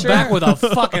pretty You come sure- back with a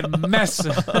fucking mess.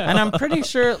 And I'm pretty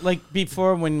sure, like,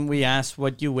 before when we asked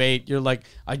what you ate, you're like,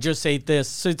 I just ate this.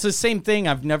 So it's the same thing.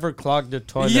 I've never clogged a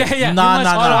toilet. Yeah. You Nah, must-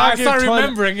 nah, oh, nah. I Clog your start toilet.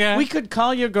 remembering, yeah. We could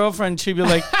call your girlfriend. She'd be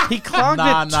like, he clogged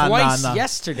Nah, it nah, twice nah.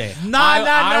 yesterday.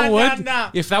 I would.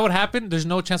 If that would happen, there's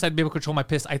no chance I'd be able to control my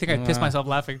piss. I think I'd piss myself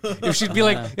laughing. If she'd be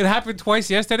like, it happened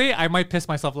twice yesterday, I might piss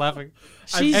myself laughing.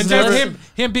 She's And never- just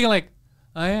him being like,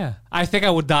 oh yeah, I think I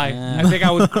would die. I think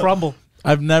I would crumble.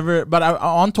 I've never, but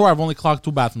on tour I've only clocked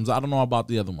 2 bathrooms. I don't know about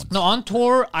the other ones. No, on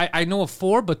tour, I know of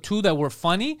 4, but 2 that were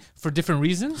funny for different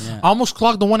reasons. Yeah. I almost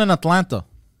clocked the one in Atlanta.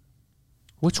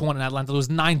 Which one in Atlanta? There was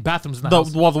 9 bathrooms in the The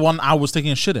house. well, the one I was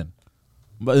taking a shit in,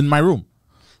 but in my room.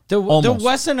 There Almost.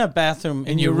 wasn't a bathroom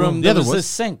in your room. Yeah, There there was a was.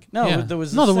 sink. No, Yeah. there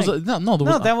was. No, a there was sink. no, there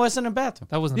was. No, that wasn't a bathroom.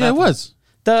 That wasn't. yeah, it bathroom. was.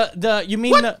 The you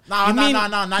mean What? the No, you no, mean, no,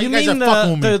 no, no, you you guys mean are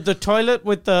fucking with me. the toilet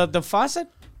with the faucet?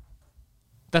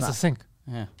 That's a sink.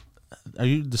 Yeah. Are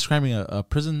you describing a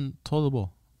prison toilet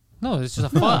bowl? No, it's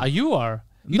just a You are.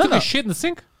 You No, took no. a shit in the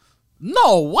sink?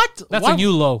 No, what? That's Why- a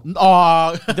new low.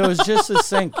 Oh, There was just a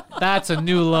sink. That's a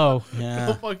new low.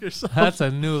 Yeah. fuck yourself. That's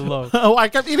a new low. Oh, I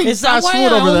kept eating Is that fast why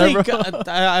food over there, bro.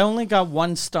 I only got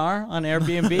 1 star on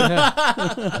Airbnb?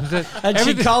 And she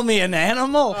Everything- called me an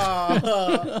animal.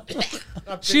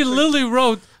 She literally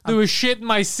wrote, there was shit in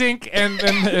my sink, and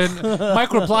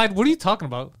Mike replied, what are you talking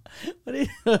about?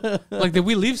 Like, did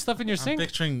we leave stuff in your I'm sink?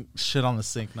 picturing shit on the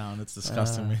sink now, and it's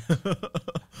disgusting me.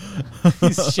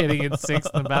 He's shitting in sinks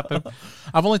in the bathroom.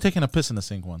 I've only taken a piss in the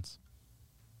sink once.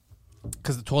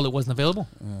 Because the toilet wasn't available?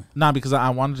 Nah, because I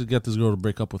wanted to get this girl to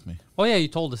break up with me. Oh, yeah, you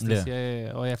told us this. Yeah.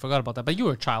 Yeah. Oh, yeah, I forgot about that. But you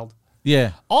were a child.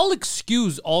 Yeah. I'll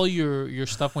excuse all your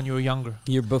stuff when you were younger.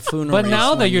 Your buffoonery. But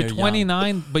now that when you're young.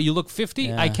 29, but you look 50,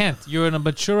 Yeah. I can't. You're a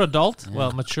mature adult.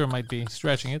 Well, mature might be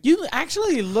stretching it. You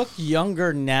actually look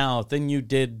younger now than you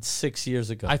did 6 years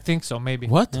ago. I think so, maybe.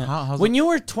 What? Yeah. How's When you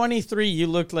were 23, you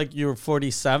looked like you were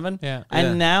 47. Yeah. And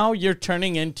Yeah. now you're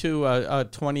turning into a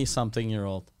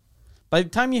 20-something-year-old. By the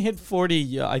time you hit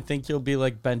 40, I think you'll be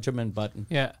like Benjamin Button.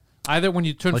 Yeah. Either when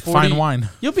you turn like 40. fine wine?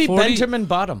 You'll be 40 Benjamin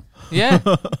Bottom. Yeah.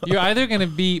 You're either going to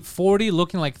be 40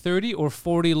 looking like 30 or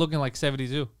 40 looking like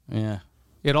 72. Yeah.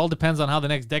 It all depends on how the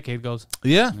next decade goes.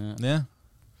 Yeah. Yeah.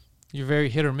 You're very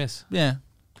hit or miss. Yeah.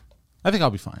 I think I'll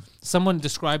be fine. Someone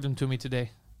described him to me today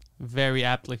very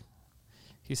aptly.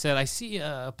 He said, I see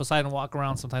Poseidon walk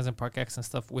around sometimes in Park X and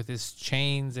stuff with his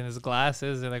chains and his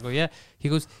glasses. And I go, yeah. He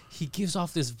goes, he gives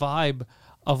off this vibe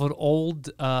of an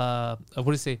old, what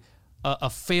do you say? A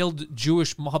failed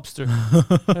Jewish mobster.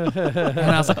 And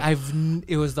I was like,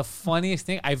 it was the funniest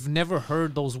thing. I've never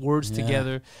heard those words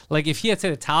together. Like if he had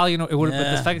said Italian, it would have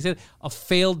been the fact he said a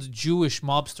failed Jewish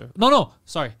mobster. No,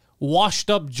 sorry. Washed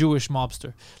up Jewish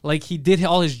mobster. Like he did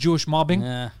all his Jewish mobbing.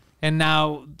 Yeah. And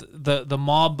now the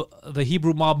mob, the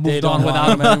Hebrew mob They moved don't on want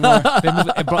without him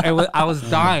him anymore. I was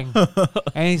dying.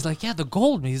 And he's like, yeah, the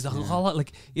gold. He's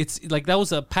like, it's like that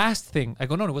was a past thing. I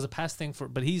go, no, it was a past thing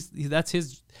but that's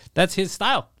his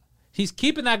style. He's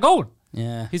keeping that going.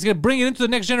 Yeah. He's gonna bring it into the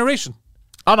next generation.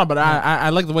 Oh no, but I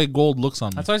like the way gold looks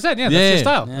on me. That's what I said. Yeah, that's his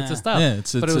style. Yeah. That's his style. Yeah,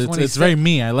 it's But it was when he it's said- very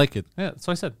me. I like it. Yeah, that's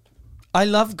what I said. I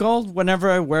love gold.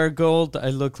 Whenever I wear gold,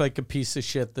 I look like a piece of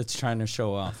shit that's trying to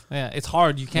show off. Yeah, it's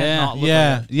hard. You can't Yeah. not look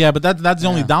Yeah, like that. yeah, but that's the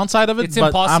only Yeah. downside of it. It's but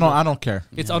impossible. I don't care.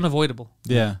 It's unavoidable.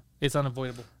 Yeah, It's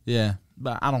unavoidable. yeah,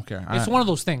 but I don't care. It's one of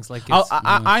those things. Like,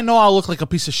 I know I'll look like a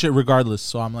piece of shit regardless.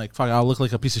 So I'm like, fuck, I'll look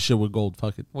like a piece of shit with gold.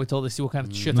 Fuck it. wait till they see what kind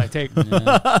of shit I take.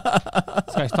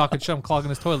 This guy's talking shit. I'm clogging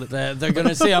his toilet. They're going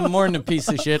to say I'm more than a piece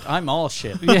of shit. I'm all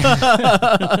shit. Yeah.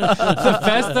 The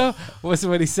best though was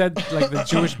when he said like the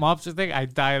Jewish mobster thing. I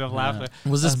died of laughter.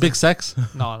 Was this big sex?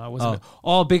 No, it wasn't.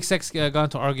 Oh, Big Sex got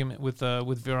into argument with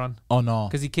Viron Oh no,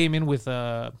 because he came in with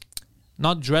not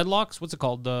dreadlocks. What's it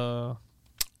called? The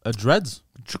dreads,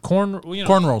 cornrows.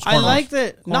 cornrows. I like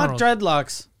that. Not Cornrows.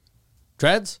 dreadlocks.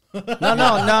 Dreads? No,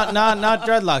 not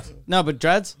dreadlocks. No, but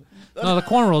dreads? No, the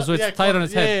cornrows. Where it's tight on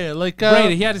his head. Yeah, like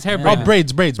Braided. He had his hair Oh, braided.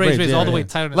 braids, Braids, yeah, all the yeah. way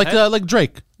tight on his like head. like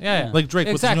Drake. Yeah. Like Drake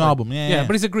with his new album. Yeah, yeah.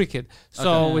 But he's a Greek kid.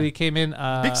 So when he came in,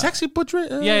 Big Sexy put Drake.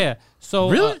 Yeah. So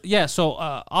Really? So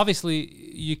obviously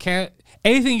you can't.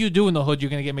 Anything you do in the hood,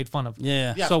 you're gonna get made fun of.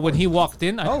 Yeah. So when he walked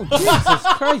in, Oh, Jesus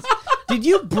Christ. Did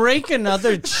you break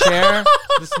another chair?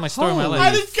 this is my story of my Holy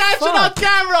life. didn't catch it on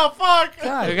camera. Fuck.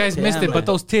 God You guys damn missed it, but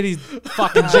those titties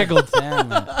fucking jiggled. Damn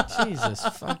it. Jesus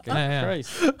fucking Yeah.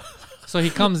 Christ. So he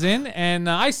comes in, and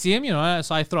I see him,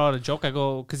 so I throw out a joke. I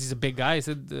go, because he's a big guy. I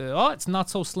said, oh, it's not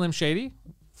so Slim Shady.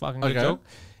 Fucking good Okay. joke.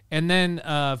 And then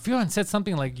Viron said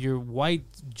something like, you're white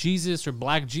Jesus or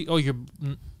black Jesus. Oh, you're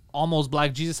almost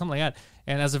black Jesus, something like that.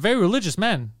 And as a very religious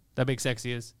man, that Big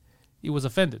Sexy is, he was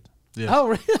offended. Oh,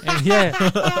 really? And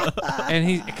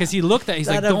and because he looked at, he's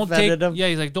That like, don't take, offended him?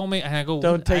 he's like, don't make, and I go,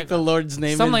 Don't take the Lord's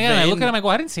name something in like that. And I vain. look at him, I go,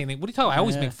 I didn't say anything. What are you talking about? I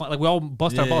always make fun. Like, we all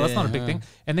bust our Yeah, ball. That's yeah, not a big thing.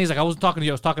 And then he's like, I wasn't talking to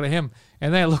you. I was talking to him.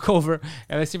 And then I look over,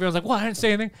 and I see everyone's like, what? I didn't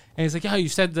say anything. And he's like, yeah, you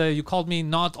said you called me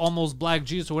not almost black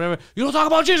Jesus or whatever. You don't talk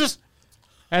about Jesus.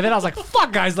 And then I was like,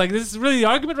 fuck, guys. Like, this is really the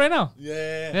argument right now.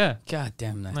 Yeah. Yeah. God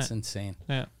damn, that's Right. insane.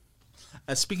 Yeah.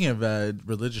 Speaking of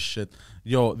religious shit,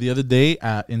 yo, the other day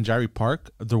in Jarry Park,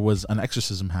 there was an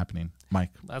exorcism happening. Mike.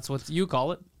 That's what you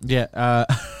call it. Yeah,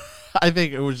 I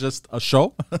think it was just a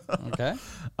show. Okay.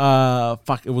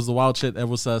 Fuck, it was the wild shit. It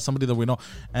was somebody that we know,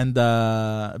 and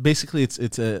basically, it's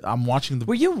I'm watching the.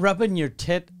 Were you rubbing your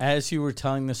tit as you were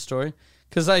telling the story?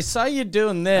 Because I saw you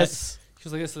doing this. She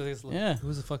was like this. Yeah.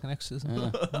 Who's the fucking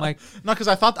exorcism? Mike, No, because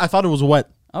I thought it was wet.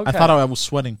 Okay. I thought I was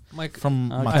sweating Mike. from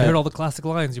my I Okay. heard all the classic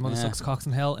lines. Your mother Yeah. sucks cocks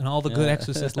in hell, and all the good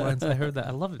Exorcist lines. I heard that.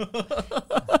 I love it.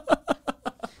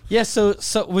 Yeah. So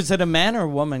was it a man or a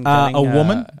woman? A getting,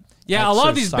 woman? Yeah, a lot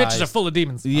of these bitches are exercised? full of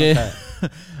demons. Yeah.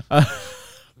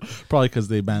 Probably because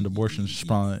they banned abortion. She's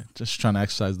probably just trying to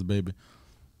exercise the baby.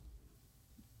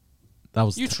 That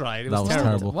was You tried. It that was was terrible.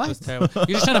 terrible. What? It was terrible.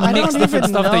 You're just trying to I mix don't different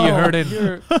even stuff that you know. heard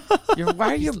in. Why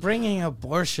are you bringing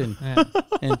abortion Yeah.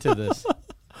 into this?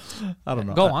 I don't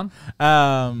know. Go on.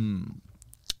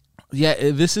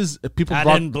 Yeah, this is people I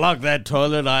brought. didn't block that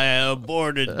toilet. I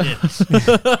aborted it.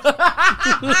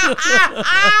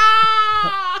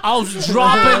 I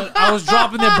was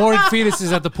dropping the aborted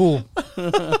fetuses at the pool.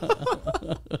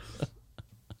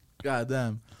 God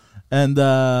damn. And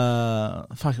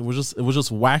fuck, it was just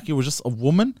wacky. It was just a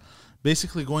woman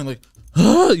basically going like,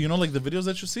 like the videos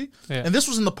that you see. Yeah. And this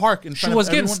was in the park in She front was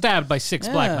of getting everyone. stabbed by 6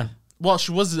 black Yeah. men. Well,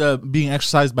 she was being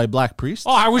exercised by black priests.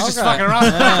 Oh, I was just Okay. fucking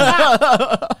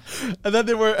around. And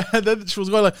then she was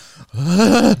going like,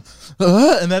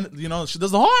 and then she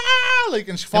does the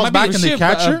and she falls might be- back was and she they a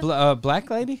catch her. A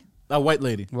black lady, A white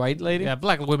lady. white lady. Yeah,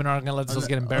 black women aren't gonna let themselves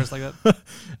get embarrassed like that.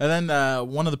 And then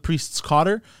one of the priests caught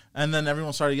her, and then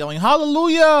everyone started yelling,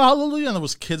 "Hallelujah, hallelujah!" And there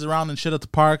was kids around and shit at the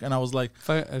park, and I was like,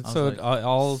 So like-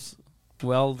 all's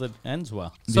well that ends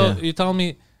well. So Yeah. you're telling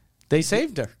me? They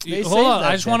saved her. They Hold on,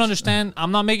 I just want to understand.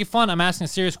 I'm not making fun. I'm asking a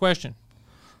serious question.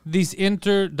 These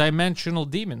interdimensional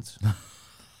demons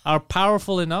are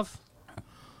powerful enough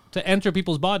to enter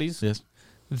people's bodies. "Yes,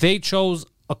 They chose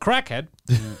a crackhead,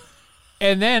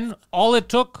 and then all it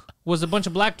took was a bunch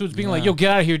of black dudes being like, "Yo, get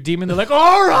out of here, demon!" They're like,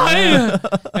 "All right,"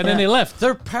 and then they left.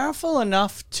 They're powerful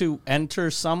enough to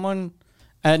enter someone,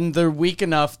 and they're weak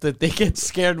enough that they get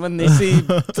scared when they see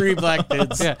 3 black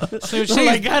dudes. Yeah. So you're They're saying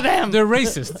like, goddamn. they're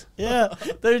racist. Yeah,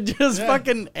 they're just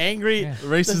fucking angry. Yeah.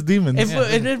 racist demons."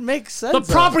 And it makes sense.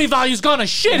 The property value's gonna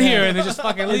shit here, and they just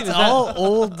fucking leave. It's Is that- all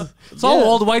old. It's all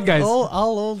old white guys. All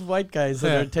old white guys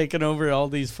that Yeah. are taking over all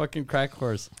these fucking crack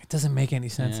whores. It doesn't make any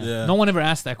sense. Yeah. No one ever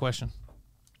asked that question.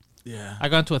 Yeah. I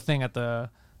got into a thing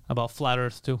about flat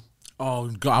Earth too. Oh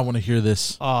God, I want to hear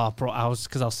this. Oh, bro, I was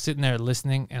sitting there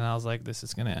listening, and I was like, "This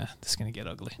is gonna get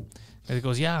ugly." And he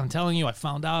goes, "Yeah, I'm telling you, I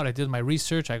found out. I did my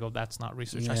research." I go, "That's not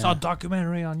research. I saw a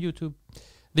documentary on YouTube.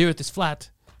 The Earth is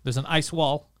flat. There's an ice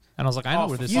wall." And I was like, "I know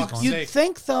where this is going." You'd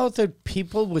think, though, that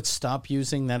people would stop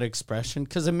using that expression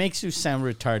because it makes you sound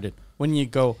retarded when you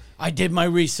go, I did my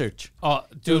research. Oh,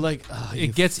 They're dude, like, "Oh, you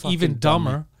it gets fucking even dummy."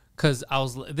 dumber because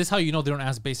this is how you know they don't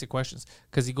ask basic questions.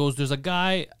 Because he goes, there's a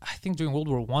guy, I think during World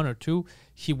War I or II,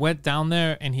 he went down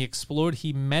there and he explored.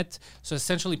 He met, so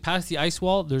essentially past the ice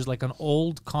wall, there's like an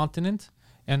old continent,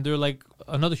 and they're like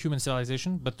another human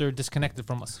civilization, but they're disconnected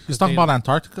from us. He's talking about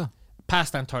Antarctica.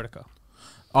 past Antarctica.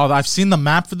 Oh, I've seen the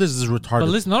map for this. This is retarded. But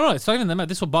listen, no, it's not even the map.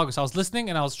 This was bogus. I was listening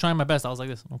and I was trying my best. I was like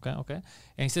this, okay. And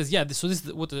he says, yeah, this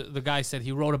is what the guy said.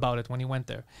 He wrote about it when he went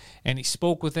there. And he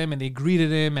spoke with him and they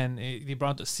greeted him and he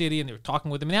brought him to the city and they were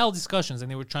talking with him and they had all discussions and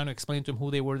they were trying to explain to him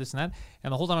who they were, this and that.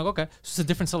 And the whole time I go, okay, so it's a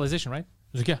different civilization, right?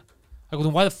 He's like, yeah. I go,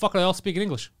 then why the fuck are they all speaking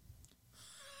English?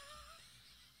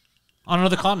 On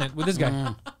another continent with this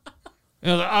guy. You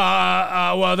know,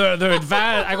 well, they're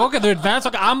advanced. I go, okay, they're advanced.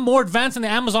 Okay, I'm more advanced than the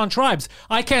Amazon tribes.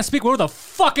 I can't speak whatever the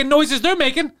fucking noises they're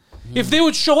making. If they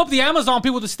would show up the Amazon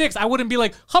people with the sticks, I wouldn't be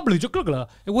like,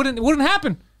 it wouldn't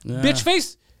happen. Bitch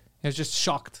face. I was just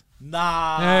shocked.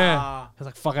 Nah. Yeah. I was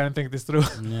like, fuck, I didn't think this through.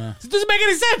 Yeah. It doesn't make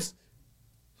any sense.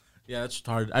 Yeah, that's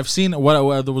retarded. I've seen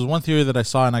what there was one theory that I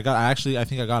saw, and I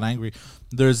think I got angry.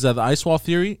 There's the ice wall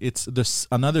theory. There's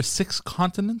another 6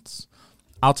 continents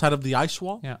outside of the ice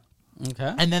wall. Yeah.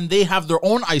 Okay. And then they have their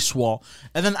own ice wall.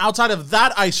 And then outside of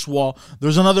that ice wall,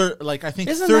 there's another, like, I think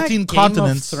Isn't 13 that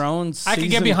continents. Game of Thrones I can get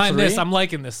season behind 3? this. I'm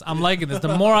liking this.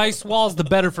 The more ice walls, the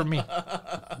better for me.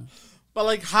 But,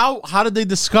 like, how did they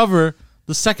discover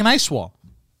the second ice wall?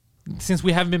 Since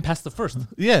we haven't been past the first.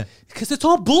 Yeah. Because it's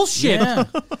all bullshit. Yeah.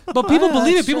 But people Yeah,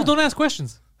 believe it. that's People true. don't ask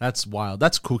questions. That's wild.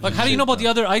 That's kooky. Like, how do you shit, know about though. the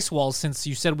other ice walls since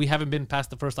you said we haven't been past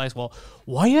the first ice wall?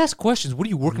 Why you ask questions? What are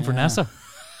you working for NASA?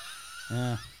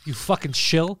 Yeah. You fucking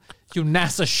shill. You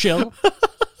NASA shill.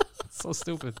 So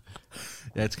stupid.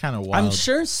 Yeah, it's kind of wild. I'm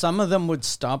sure some of them would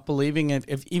stop believing it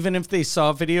even if they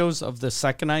saw videos of the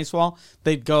second ice wall,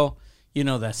 they'd go,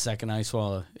 that second ice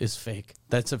wall is fake.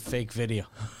 That's a fake video.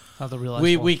 Not the real ice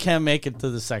We wall. we can't make it to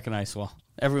the second ice wall.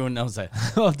 Everyone knows that.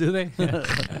 Oh, do they?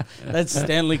 That's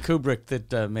Stanley Kubrick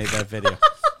that made that video.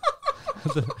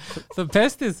 The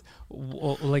best is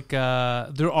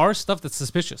there are stuff that's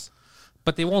suspicious,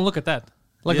 but they won't look at that.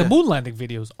 Like Yeah. the moon landing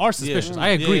videos are suspicious. I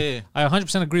agree. Yeah. I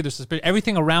 100% agree. They're suspicious.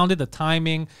 Everything around it, the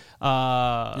timing,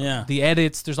 the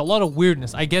edits. There's a lot of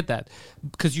weirdness. I get that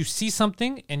because you see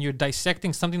something and you're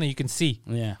dissecting something that you can see.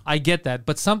 Yeah. I get that.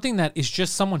 But something that is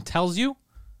just someone tells you,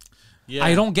 Yeah.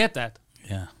 I don't get that.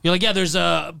 Yeah. You're like, yeah, there's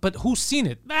but who's seen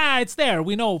it? It's there.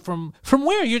 We know from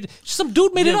where. You're some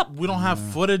dude made it up. We don't have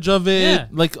footage of it. Yeah.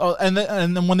 Like, and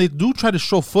then when they do try to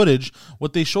show footage,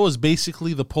 what they show is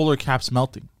basically the polar caps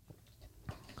melting.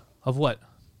 Of what?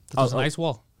 There's an ice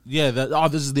wall. Yeah.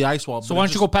 This is the ice wall. So why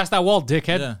don't you go past that wall,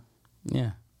 dickhead? Yeah.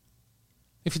 Yeah.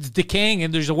 If it's decaying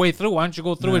and there's a way through, why don't you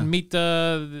go through and meet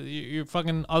your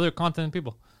fucking other continent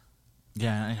people?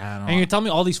 Yeah. I don't And you tell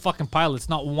me all these fucking pilots,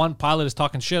 not one pilot is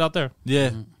talking shit out there. Yeah.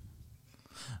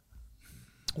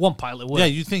 One pilot would. Yeah.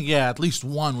 You think at least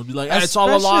one would be like, it's all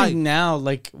a Especially lie. now,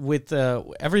 like with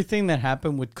everything that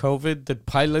happened with COVID, that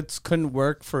pilots couldn't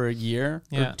work for a year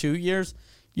Yeah. or 2 years.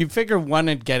 You figure one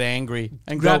would get angry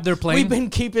and Grab go, their plane. We've been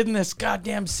keeping this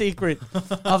goddamn secret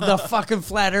of the fucking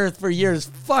flat Earth for years.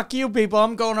 Fuck you, people.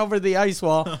 I'm going over the ice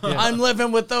wall. I'm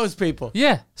living with those people.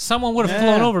 Yeah. Someone would have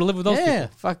flown over to live with those Yeah,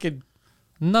 people. fucking.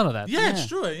 None of that. Yeah, it's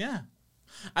true. Yeah.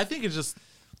 I think it's just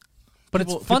But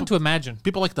people- it's fun people- to imagine.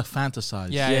 people like to fantasize.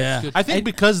 Yeah. Yeah. It's good. I think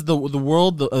because the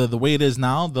world the way it is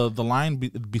now, the line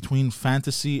between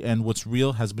fantasy and what's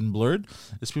real has been blurred.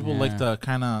 Is people like to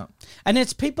kind of And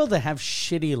it's people that have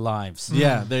shitty lives.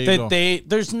 there you That go.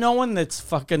 there's no one that's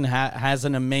fucking has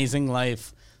an amazing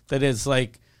life that is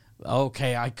like,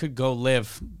 okay, I could go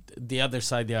live the other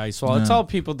side of the ice wall. It's all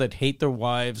people that hate their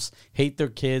wives, hate their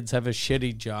kids, have a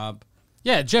shitty job.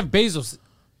 Yeah, Jeff Bezos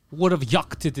would have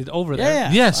yucked it over there.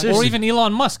 Yeah. Yeah, Or seriously. even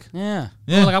Elon Musk. Yeah.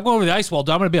 Yeah. Like, I'm going over the ice wall,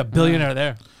 dude. I'm going to be a billionaire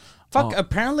there. Fuck,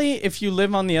 apparently if you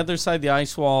live on the other side of the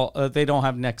ice wall, they don't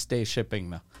have next day shipping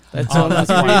though. That's the only That's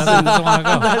why he reason. doesn't want to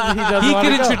go. He doesn't He wanna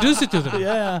could go. introduce it to them.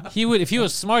 Yeah. He would, if he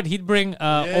was smart, he'd bring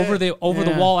over the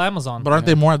wall Amazon. but aren't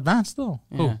they more advanced though?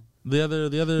 Who? The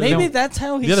other Maybe that's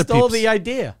how he the other stole peeps. the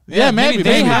idea. Yeah, maybe.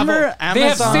 they maybe. have, Remember they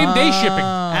have Amazon- same day shipping.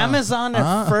 Amazon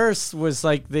at first was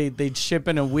like they'd ship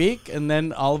in a week, and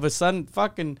then all of a sudden,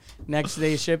 fucking next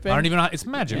day shipping. I don't even know. It's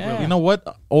magic, Yeah. really. You know what?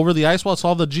 Over the ice wall, it's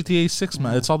all the GTA 6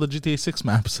 It's all the GTA 6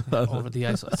 maps. Over the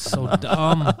ice. It's so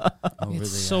dumb.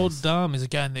 It's so dumb. He's a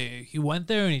guy, and he went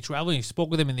there and he traveled and he spoke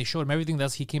with him and they showed him everything.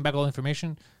 He came back with all the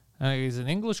information. He's an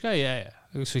English guy? Yeah.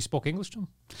 So he spoke English to him?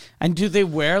 And do they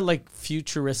wear like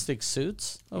futuristic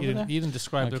suits over there? He didn't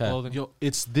describe their Okay. clothing. Yo,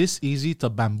 it's this easy to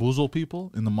bamboozle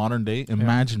people in the modern day.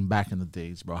 Imagine back in the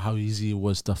days, bro, how easy it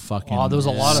was to fucking Oh, there was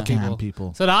a lot of scam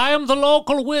people. Said, I am the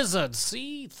local wizard.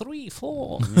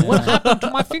 C34. What happened to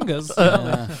my fingers?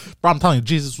 Bro, I'm telling you,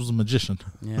 Jesus was a magician.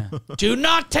 Yeah. Do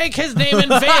not take his name in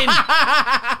vain.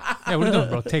 Yeah, what are you doing,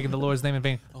 bro? Taking the Lord's name in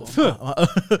vain.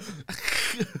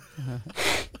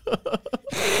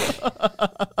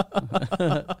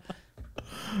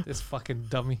 This fucking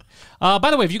dummy. By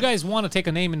the way, if you guys want to take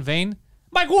a name in vain,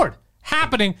 Mike Ward,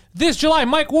 happening this July.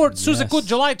 Mike Ward, Suzakut,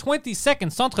 July 22nd,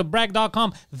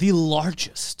 centrebrag.com, the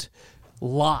largest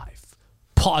live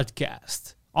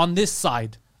podcast on this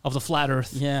side of the flat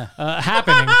earth. Yeah.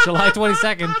 Happening July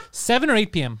 22nd, 7 or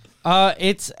 8 p.m.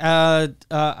 It's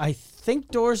I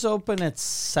think doors open at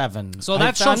 7. So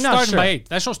that show's starting by 8.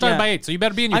 That show started Yeah. by 8, so you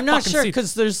better be in your I'm not fucking sure seat.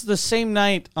 because there's the same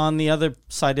night on the other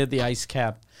side of the ice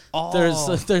cap. Oh.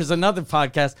 There's another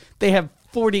podcast. They have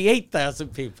 48,000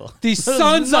 people. These Those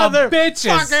sons of mother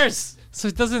bitches. fuckers. So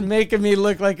it doesn't Making me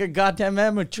look like a goddamn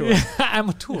amateur.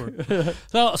 amateur.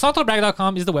 So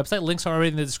saltobrag.com is the website. Links are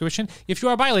already in the description. If you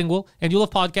are bilingual and you love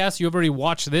podcasts, you've already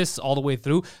watched this all the way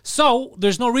through. So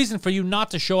there's no reason for you not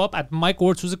to show up at Mike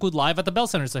Ward Suzakut live at the Bell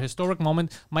Center. It's a historic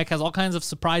moment. Mike has all kinds of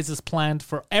surprises planned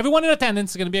for everyone in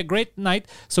attendance. It's going to be a great night.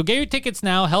 So get your tickets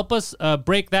now. Help us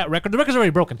break that record. The record's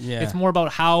already broken. Yeah. It's more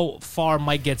about how far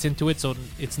Mike gets into it, so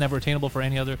it's never attainable for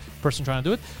any other person trying to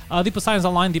do it. Deepa Science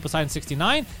online, Deepa Science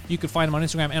 69. You can find him on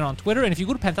Instagram and on Twitter. And if you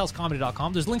go to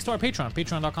panteliscomedy.com, there's links to our Patreon,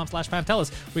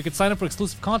 patreon.com/Pantelis, where you can sign up for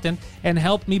exclusive content and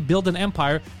help me build an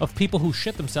empire of people who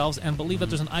shit themselves and believe that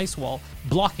there's an ice wall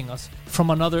blocking us from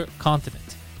another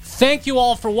continent. Thank you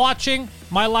all for watching.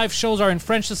 My live shows are in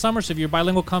French this summer, so if you're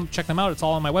bilingual, come check them out. It's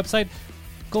all on my website.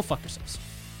 Go fuck yourselves.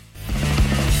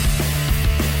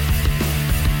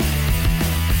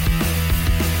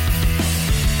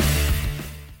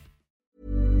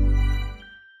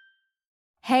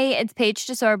 Hey, it's Paige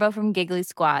DeSorbo from Giggly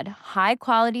Squad. High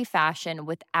quality fashion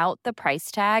without the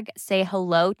price tag. Say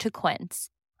hello to Quince.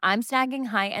 I'm snagging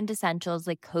high-end essentials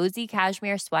like cozy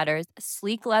cashmere sweaters,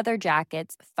 sleek leather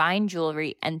jackets, fine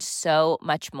jewelry, and so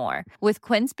much more. With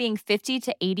Quince being 50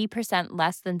 to 80%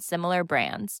 less than similar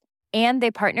brands. And they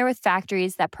partner with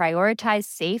factories that prioritize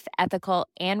safe, ethical,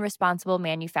 and responsible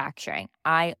manufacturing.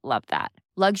 I love that.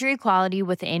 Luxury quality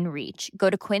within reach. Go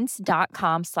to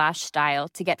quince.com/style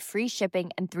to get free shipping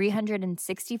and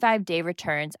 365-day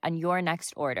returns on your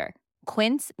next order.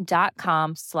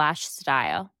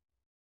 Quince.com/style.